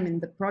in time in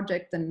the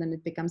project, and then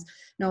it becomes,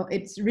 no,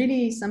 it's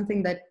really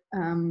something that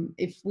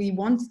if we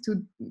want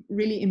to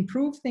really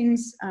improve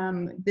things,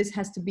 this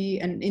has to be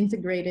an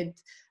integrated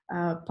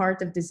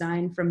part of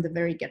design from the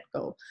very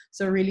get-go.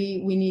 So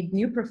really we need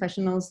new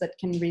professionals that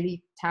can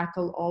really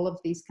tackle all of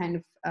these kind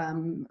of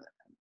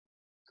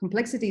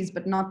complexities,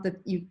 but not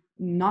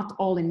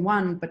all in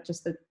one, but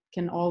just that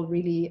can all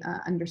really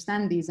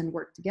understand these and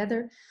work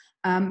together.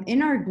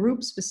 In our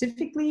group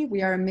specifically,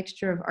 we are a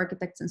mixture of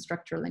architects and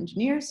structural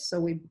engineers. So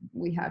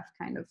we have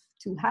kind of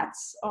two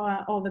hats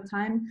all the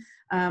time.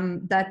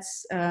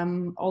 That's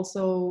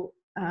also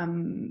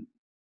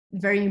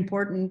very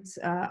important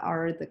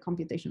are the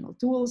computational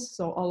tools.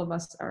 So all of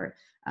us are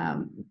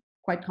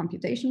quite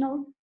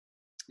computational.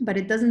 But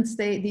it doesn't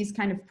stay, these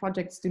kind of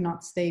projects do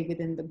not stay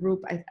within the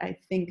group. I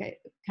think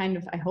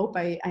I hope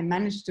I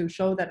managed to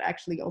show that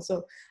actually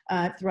also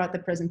throughout the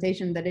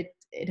presentation, that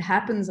it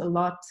happens a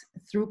lot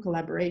through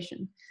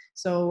collaboration.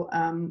 So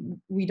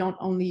we don't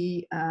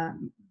only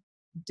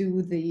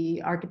do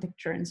the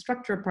architecture and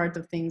structure part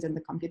of things and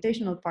the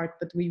computational part,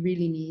 but we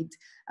really need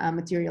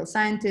material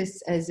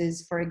scientists, as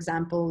is, for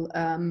example,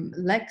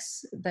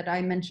 Lex, that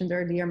I mentioned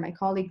earlier, my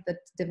colleague that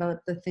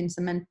developed the thin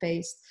cement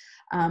paste.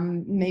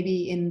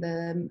 Maybe in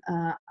the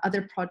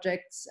other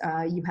projects,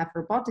 you have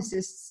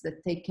roboticists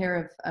that take care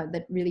of,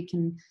 that really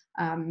can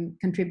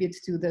contribute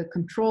to the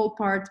control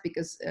part,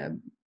 because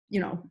you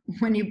know,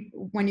 when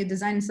you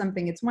design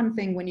something, it's one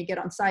thing. When you get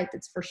on site,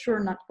 it's for sure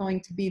not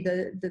going to be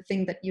the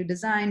thing that you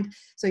designed.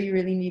 So you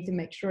really need to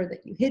make sure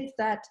that you hit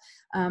that.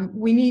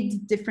 We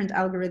need different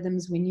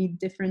algorithms. We need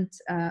different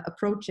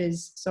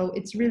approaches. So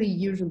it's really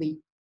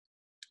usually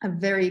a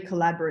very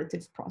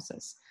collaborative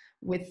process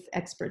with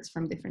experts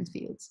from different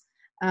fields.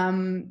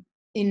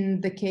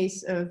 In the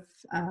case of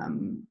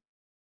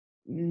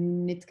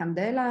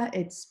KnitCandela,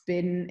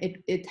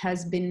 it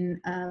has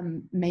been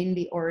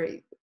mainly, or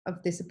of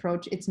this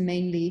approach, it's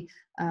mainly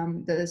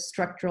the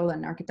structural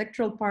and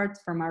architectural part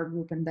from our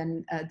group, and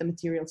then the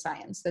material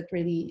science that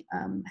really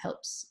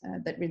helps.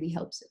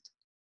 It.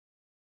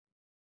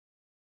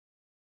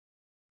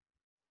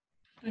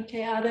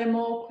 Okay, are there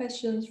more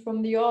questions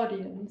from the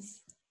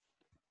audience?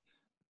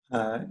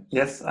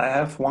 Yes, I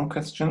have one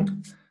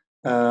question.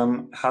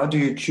 How do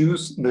you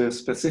choose the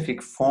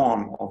specific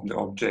form of the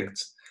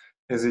objects?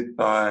 Is it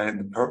by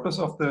the purpose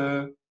of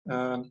the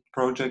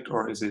project,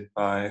 or is it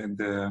by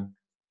the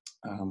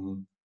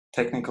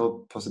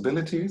technical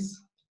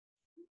possibilities?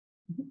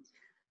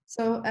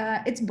 So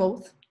it's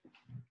both.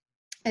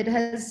 It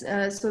has,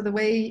 so the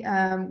way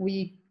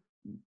we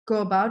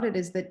go about it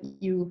is that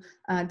you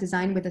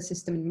design with a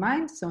system in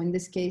mind. So in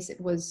this case,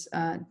 it was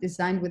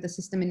designed with a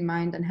system in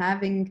mind, and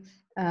having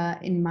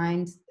in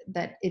mind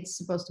that it's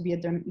supposed to be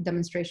a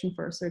demonstration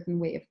for a certain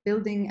way of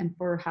building and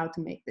for how to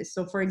make this.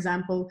 So for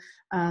example,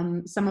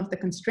 some of the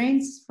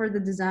constraints for the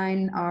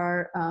design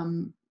are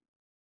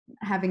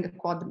having a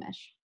quad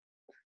mesh.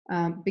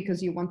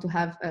 Because you want to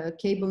have a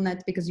cable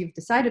net, because you've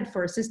decided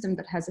for a system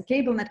that has a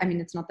cable net. I mean,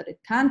 it's not that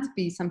it can't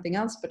be something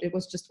else, but it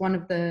was just one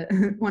of the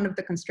one of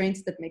the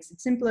constraints that makes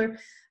it simpler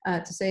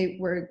to say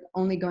we're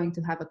only going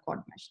to have a quad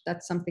mesh.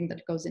 That's something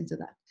that goes into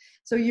that.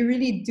 So you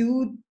really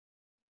do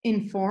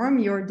inform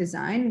your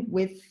design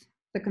with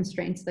the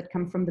constraints that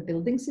come from the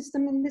building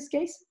system in this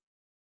case.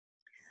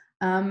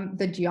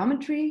 The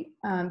geometry,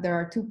 there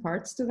are two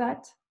parts to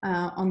that.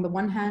 On the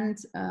one hand,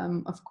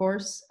 of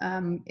course,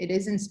 it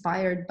is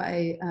inspired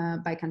by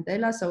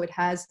Candela, so it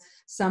has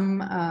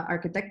some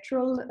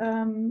architectural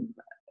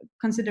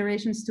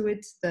considerations to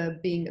it, the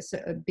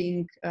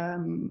being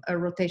a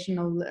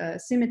rotational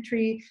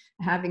symmetry,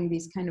 having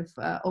these kind of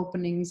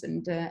openings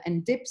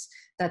and dips.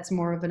 That's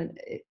more of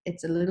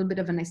it's a little bit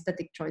of an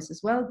aesthetic choice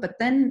as well. But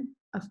then,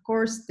 of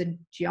course, the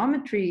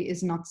geometry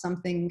is not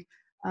something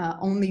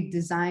only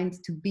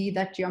designed to be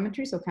that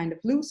geometry, so kind of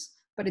loose,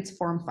 but it's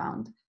form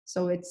found.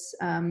 So it's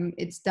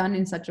done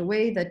in such a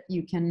way that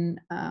you can,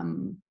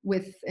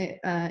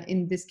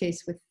 in this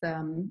case, with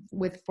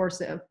the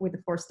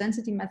force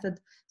density method,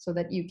 so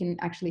that you can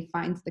actually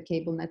find the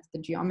cable net,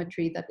 the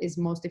geometry that is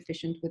most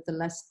efficient with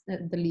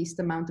the least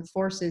amount of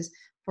forces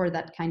for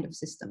that kind of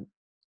system.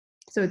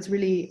 So it's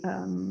really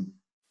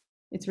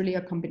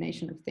a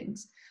combination of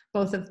things,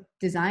 both of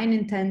design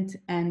intent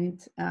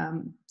and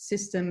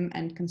system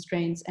and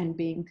constraints, and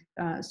being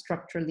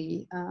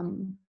structurally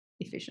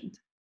efficient.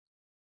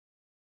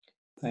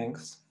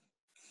 Thanks.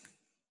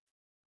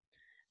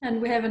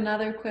 And we have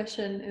another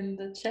question in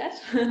the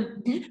chat.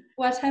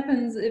 What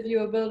happens if you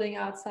are building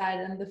outside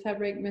and the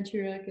fabric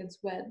material gets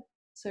wet?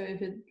 So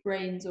if it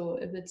rains or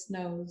if it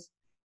snows?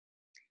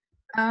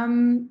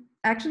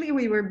 Actually,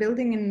 we were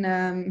building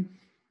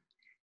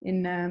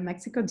in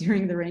Mexico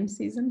during the rain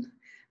season,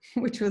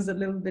 which was a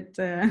little bit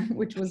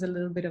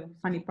of a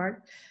funny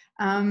part.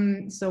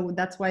 So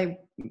that's why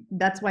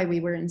we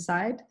were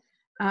inside.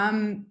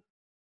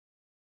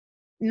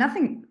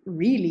 Nothing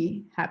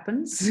really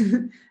happens.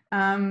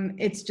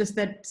 It's just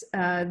that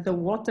the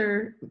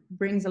water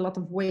brings a lot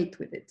of weight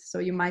with it. So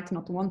you might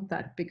not want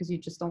that, because you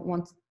just don't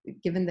want,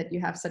 given that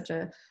you have such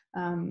a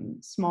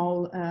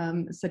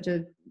such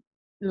a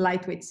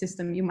lightweight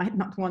system, you might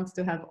not want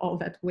to have all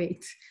that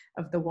weight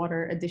of the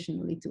water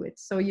additionally to it.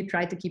 So you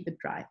try to keep it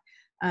dry.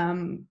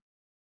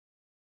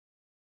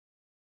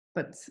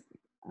 But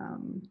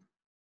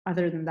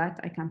other than that,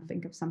 I can't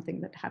think of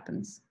something that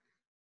happens.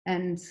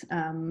 And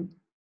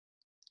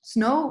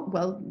snow,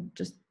 well,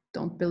 just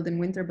don't build in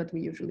winter, but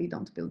we usually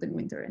don't build in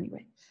winter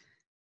anyway.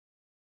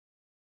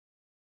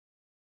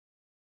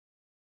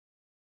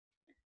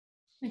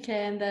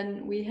 Okay, and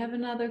then we have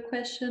another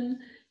question.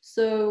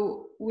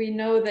 So we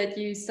know that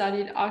you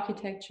studied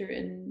architecture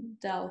in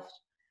Delft,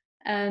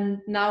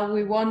 and now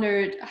we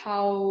wondered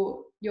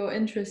how you're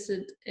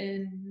interested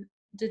in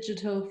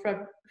digital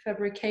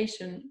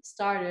fabrication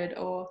started,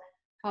 or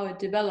how it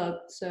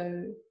developed.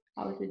 So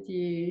how did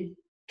you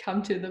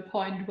come to the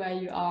point where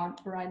you are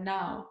right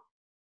now?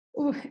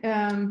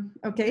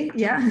 Okay,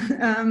 yeah.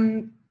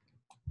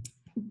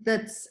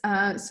 That's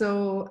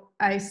so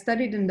I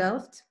studied in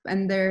Delft,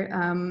 and there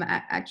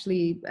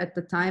actually at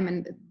the time,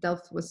 and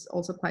Delft was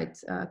also quite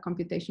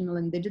computational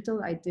and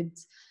digital. I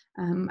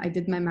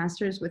did my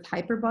master's with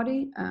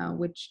Hyperbody,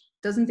 which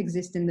doesn't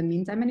exist in the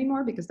meantime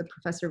anymore because the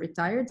professor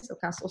retired, so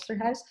Kaas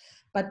Osterhuis.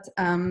 But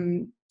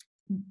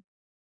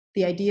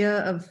the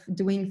idea of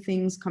doing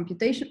things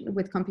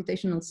with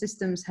computational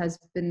systems has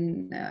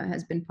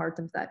been part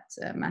of that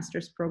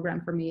master's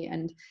program for me.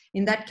 And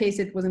in that case,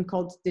 it wasn't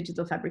called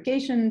digital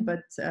fabrication,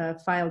 but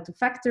file to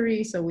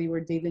factory. So we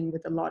were dealing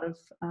with a lot of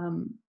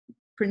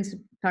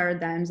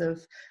paradigms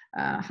of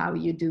how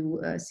you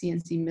do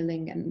CNC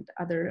milling and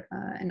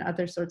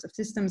other sorts of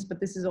systems.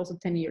 But this is also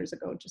 10 years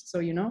ago, just so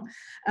you know.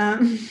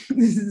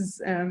 This is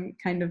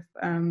kind of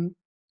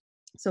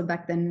so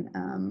back then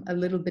a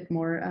little bit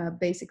more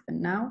basic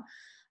than now.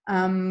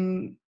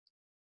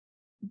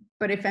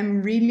 But if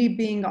I'm really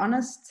being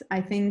honest,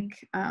 I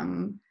think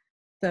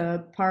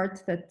the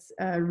part that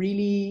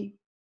really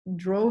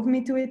drove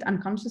me to it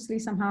unconsciously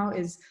somehow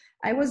is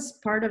I was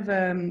part of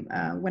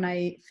when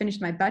I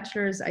finished my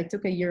bachelor's, I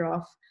took a year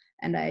off,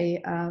 and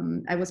I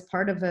was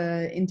part of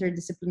an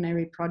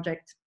interdisciplinary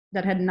project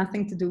that had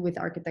nothing to do with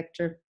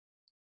architecture.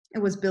 It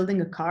was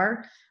building a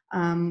car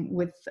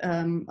with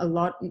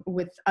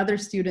other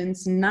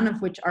students, none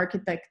of which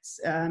architects,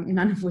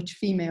 none of which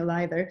female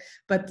either,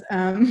 but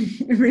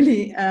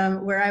really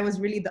where I was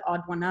really the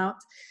odd one out.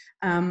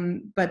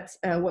 But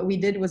what we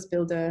did was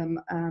build a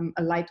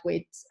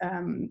lightweight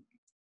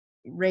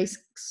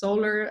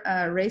solar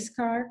race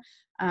car.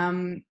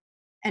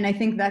 And I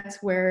think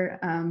that's where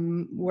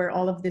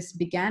all of this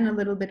began a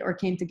little bit, or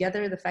came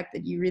together. The fact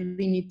that you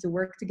really need to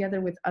work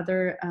together with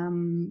other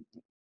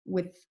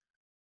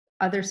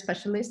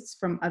specialists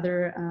from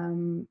other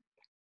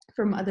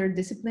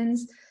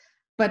disciplines,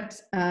 but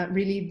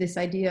really this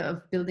idea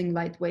of building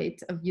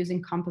lightweight, of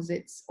using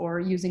composites or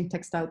using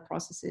textile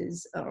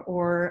processes,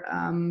 or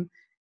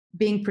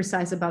being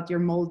precise about your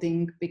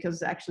molding,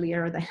 because actually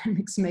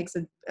aerodynamics makes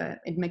a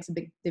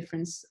big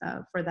difference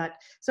for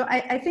that. So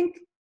I think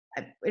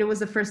it was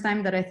the first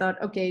time that I thought,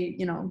 okay,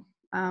 you know,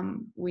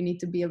 we need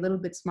to be a little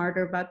bit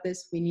smarter about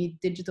this. We need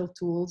digital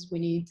tools. We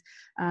need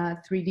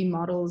 3D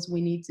models.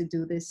 We need to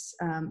do this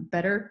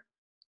better,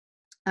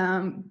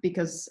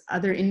 because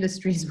other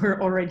industries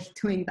were already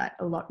doing that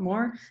a lot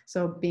more.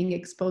 So being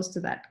exposed to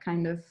that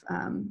kind of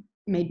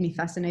made me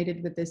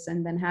fascinated with this.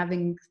 And then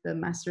having the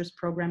master's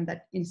program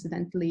that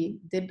incidentally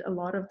did a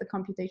lot of the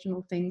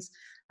computational things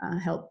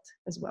helped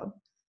as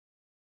well.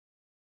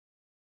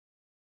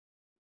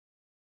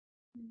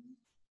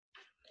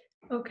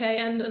 Okay,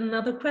 and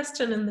another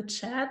question in the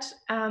chat.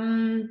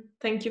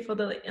 Thank you for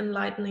the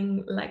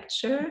enlightening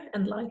lecture.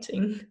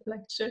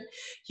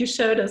 You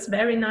showed us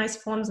very nice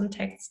forms and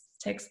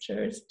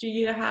textures. Do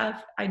you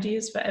have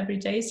ideas for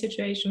everyday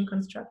situation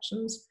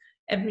constructions,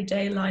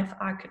 everyday life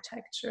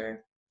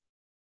architecture?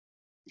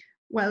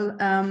 Well,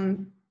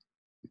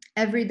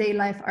 everyday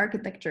life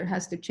architecture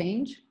has to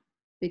change,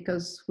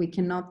 because we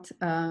cannot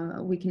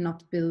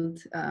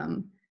build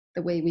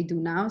the way we do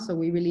now. So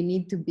we really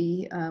need to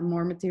be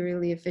more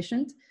materially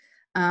efficient,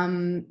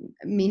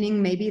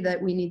 meaning maybe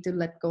that we need to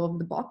let go of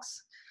the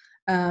box,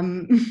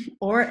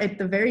 or at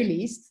the very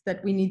least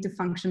that we need to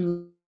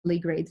functionally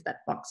grade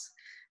that box.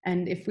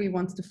 And if we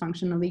want to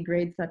functionally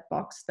grade that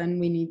box, then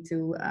we need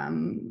to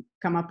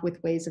come up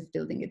with ways of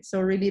building it.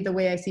 So really the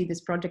way I see this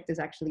project is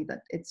actually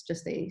that it's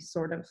just a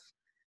sort of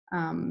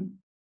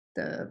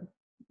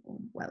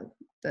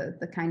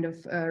the kind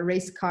of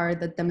race car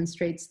that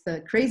demonstrates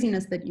the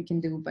craziness that you can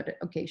do, but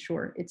okay,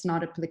 sure, it's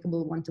not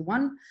applicable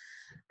one-to-one.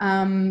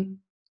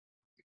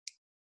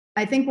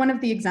 I think one of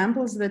the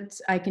examples that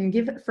I can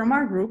give from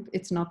our group,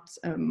 it's not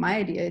my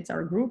idea, it's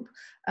our group,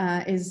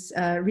 is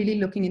really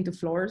looking into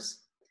floors,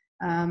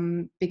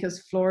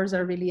 because floors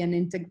are really an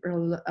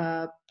integral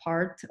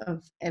part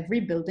of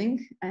every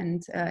building.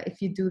 And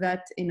if you do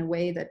that in a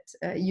way that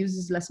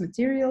uses less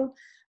material,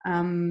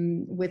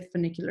 with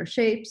funicular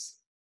shapes,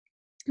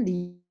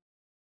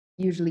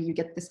 usually you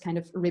get this kind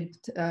of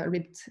ribbed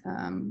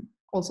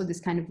also this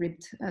kind of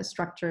ribbed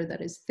structure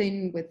that is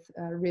thin with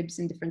ribs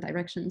in different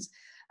directions.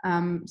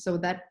 So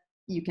that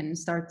you can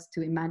start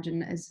to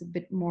imagine as a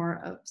bit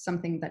more of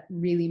something that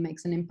really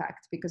makes an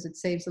impact, because it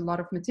saves a lot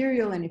of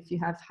material. And if you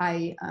have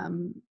high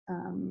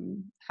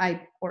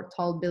or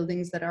tall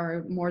buildings that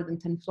are more than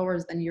 10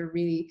 floors, then you're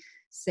really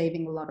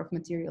saving a lot of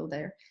material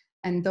there.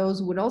 And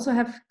those would also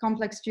have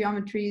complex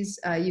geometries.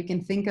 You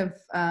can think of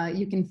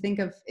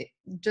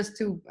just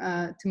to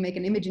make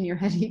an image in your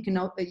head. You can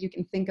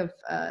think of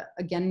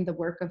again the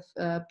work of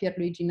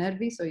Pierluigi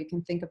Nervi. So you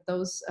can think of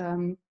those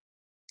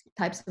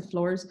types of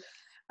floors,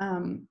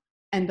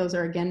 and those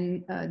are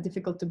again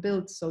difficult to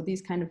build. So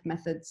these kind of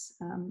methods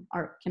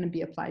can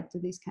be applied to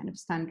these kind of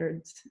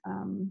standard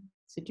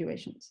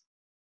situations.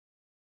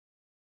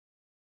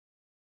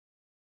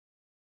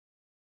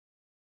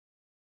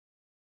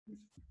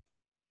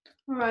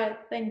 All right,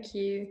 thank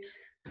you.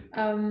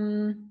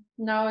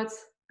 Now I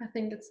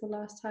think it's the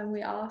last time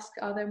we ask,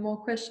 are there more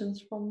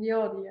questions from the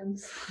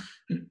audience?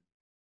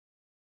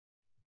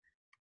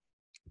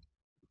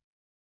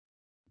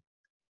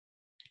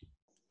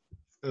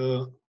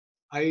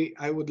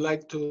 I would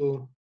like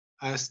to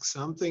ask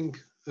something.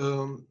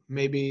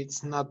 Maybe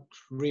it's not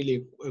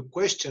really a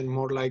question,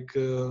 more like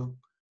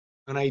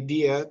an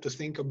idea to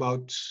think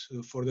about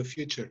for the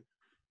future.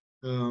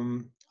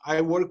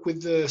 I work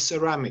with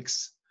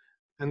ceramics,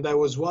 and I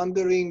was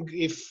wondering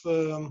if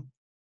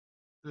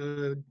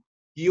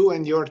you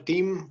and your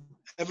team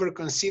ever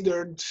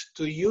considered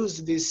to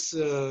use this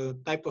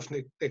type of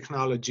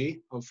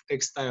technology, of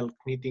textile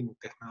knitting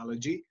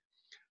technology,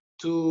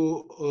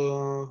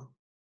 to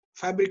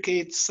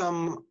fabricate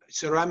some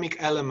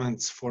ceramic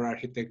elements for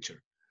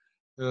architecture.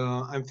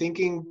 I'm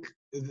thinking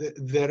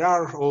there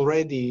are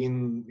already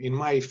in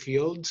my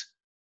field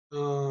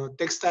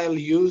textile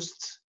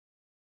used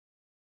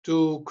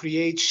to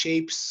create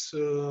shapes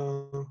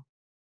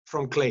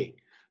from clay.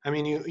 I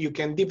mean, you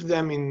can dip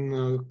them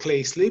in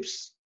clay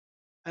slips,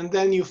 and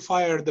then you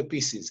fire the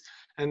pieces.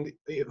 And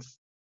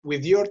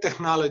with your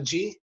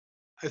technology,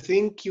 I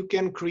think you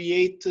can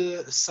create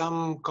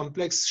some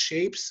complex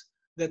shapes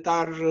that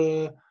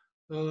are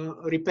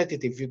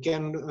repetitive. You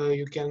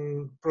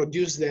can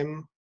produce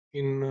them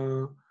in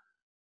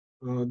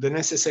the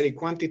necessary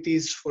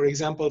quantities, for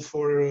example,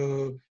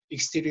 for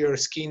exterior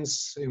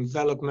skins,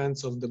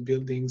 envelopments of the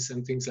buildings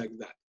and things like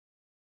that.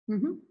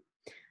 Mm-hmm.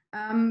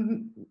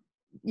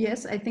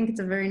 Yes, I think it's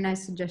a very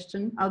nice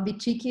suggestion. I'll be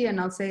cheeky and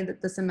I'll say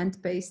that the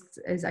cement paste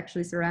is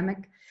actually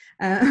ceramic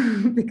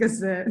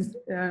because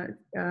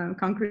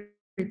concrete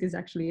is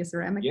actually a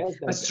ceramic. Yes,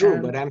 that's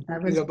true, but I'm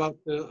talking about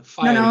the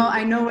fire. No,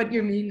 I know what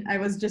you mean. I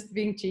was just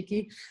being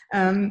cheeky.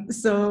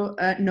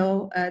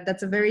 No,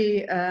 that's a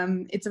very,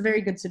 it's a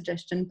very good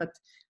suggestion, but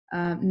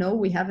no,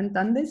 we haven't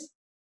done this.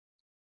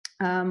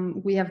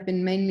 We have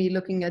been mainly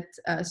looking at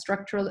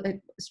structural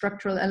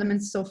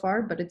elements so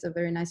far, but it's a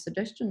very nice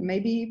suggestion.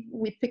 Maybe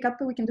we pick up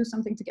and we can do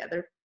something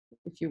together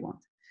if you want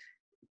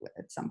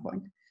at some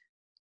point.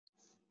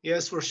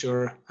 Yes, for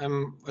sure.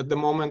 At the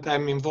moment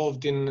I'm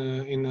involved in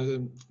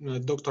a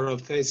doctoral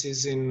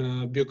thesis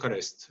in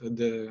Bucharest,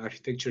 the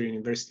Architecture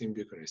University in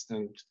Bucharest,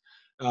 and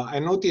I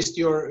noticed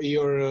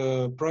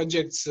your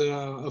projects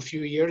a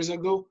few years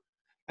ago,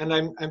 and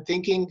I'm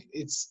thinking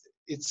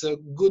it's a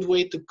good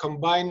way to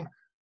combine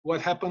what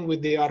happened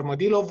with the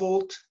Armadillo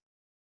Vault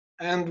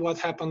and what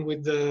happened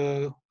with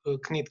the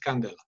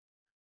KnitCandela.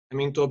 I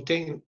mean, to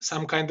obtain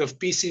some kind of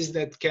pieces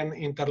that can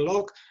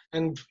interlock,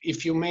 and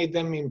if you made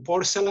them in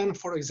porcelain,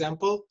 for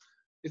example,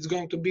 it's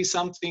going to be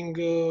something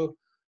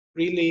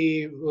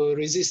really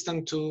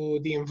resistant to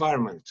the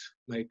environment,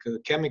 like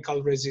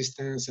chemical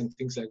resistance and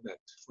things like that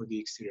for the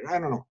exterior. I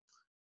don't know.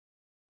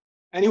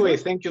 Anyway,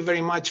 thank you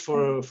very much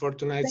for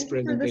tonight's presentation.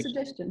 Thank you for the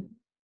suggestion.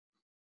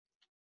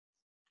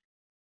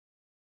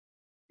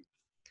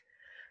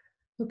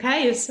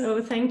 Okay,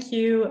 so thank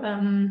you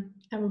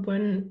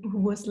everyone who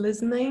was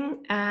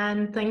listening,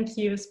 and thank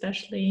you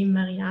especially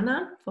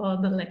Mariana for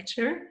the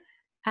lecture.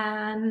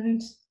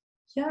 And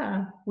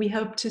yeah, we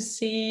hope to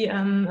see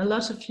a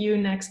lot of you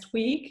next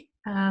week.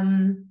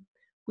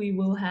 We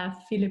will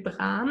have Philipp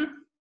Rahn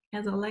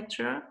as a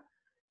lecturer,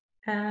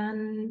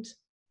 and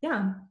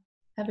yeah,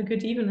 have a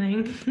good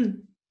evening.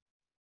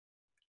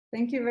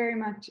 Thank you very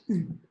much.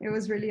 It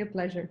was really a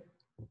pleasure.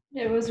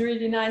 It was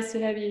really nice to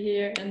have you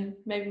here, and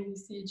maybe we'll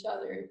see each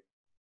other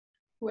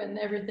when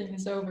everything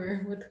is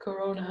over with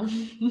Corona.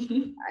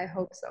 I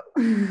hope so.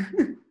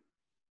 Thank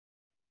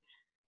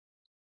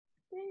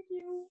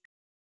you.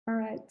 All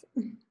right.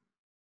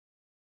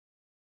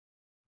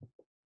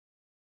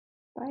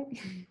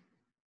 Bye.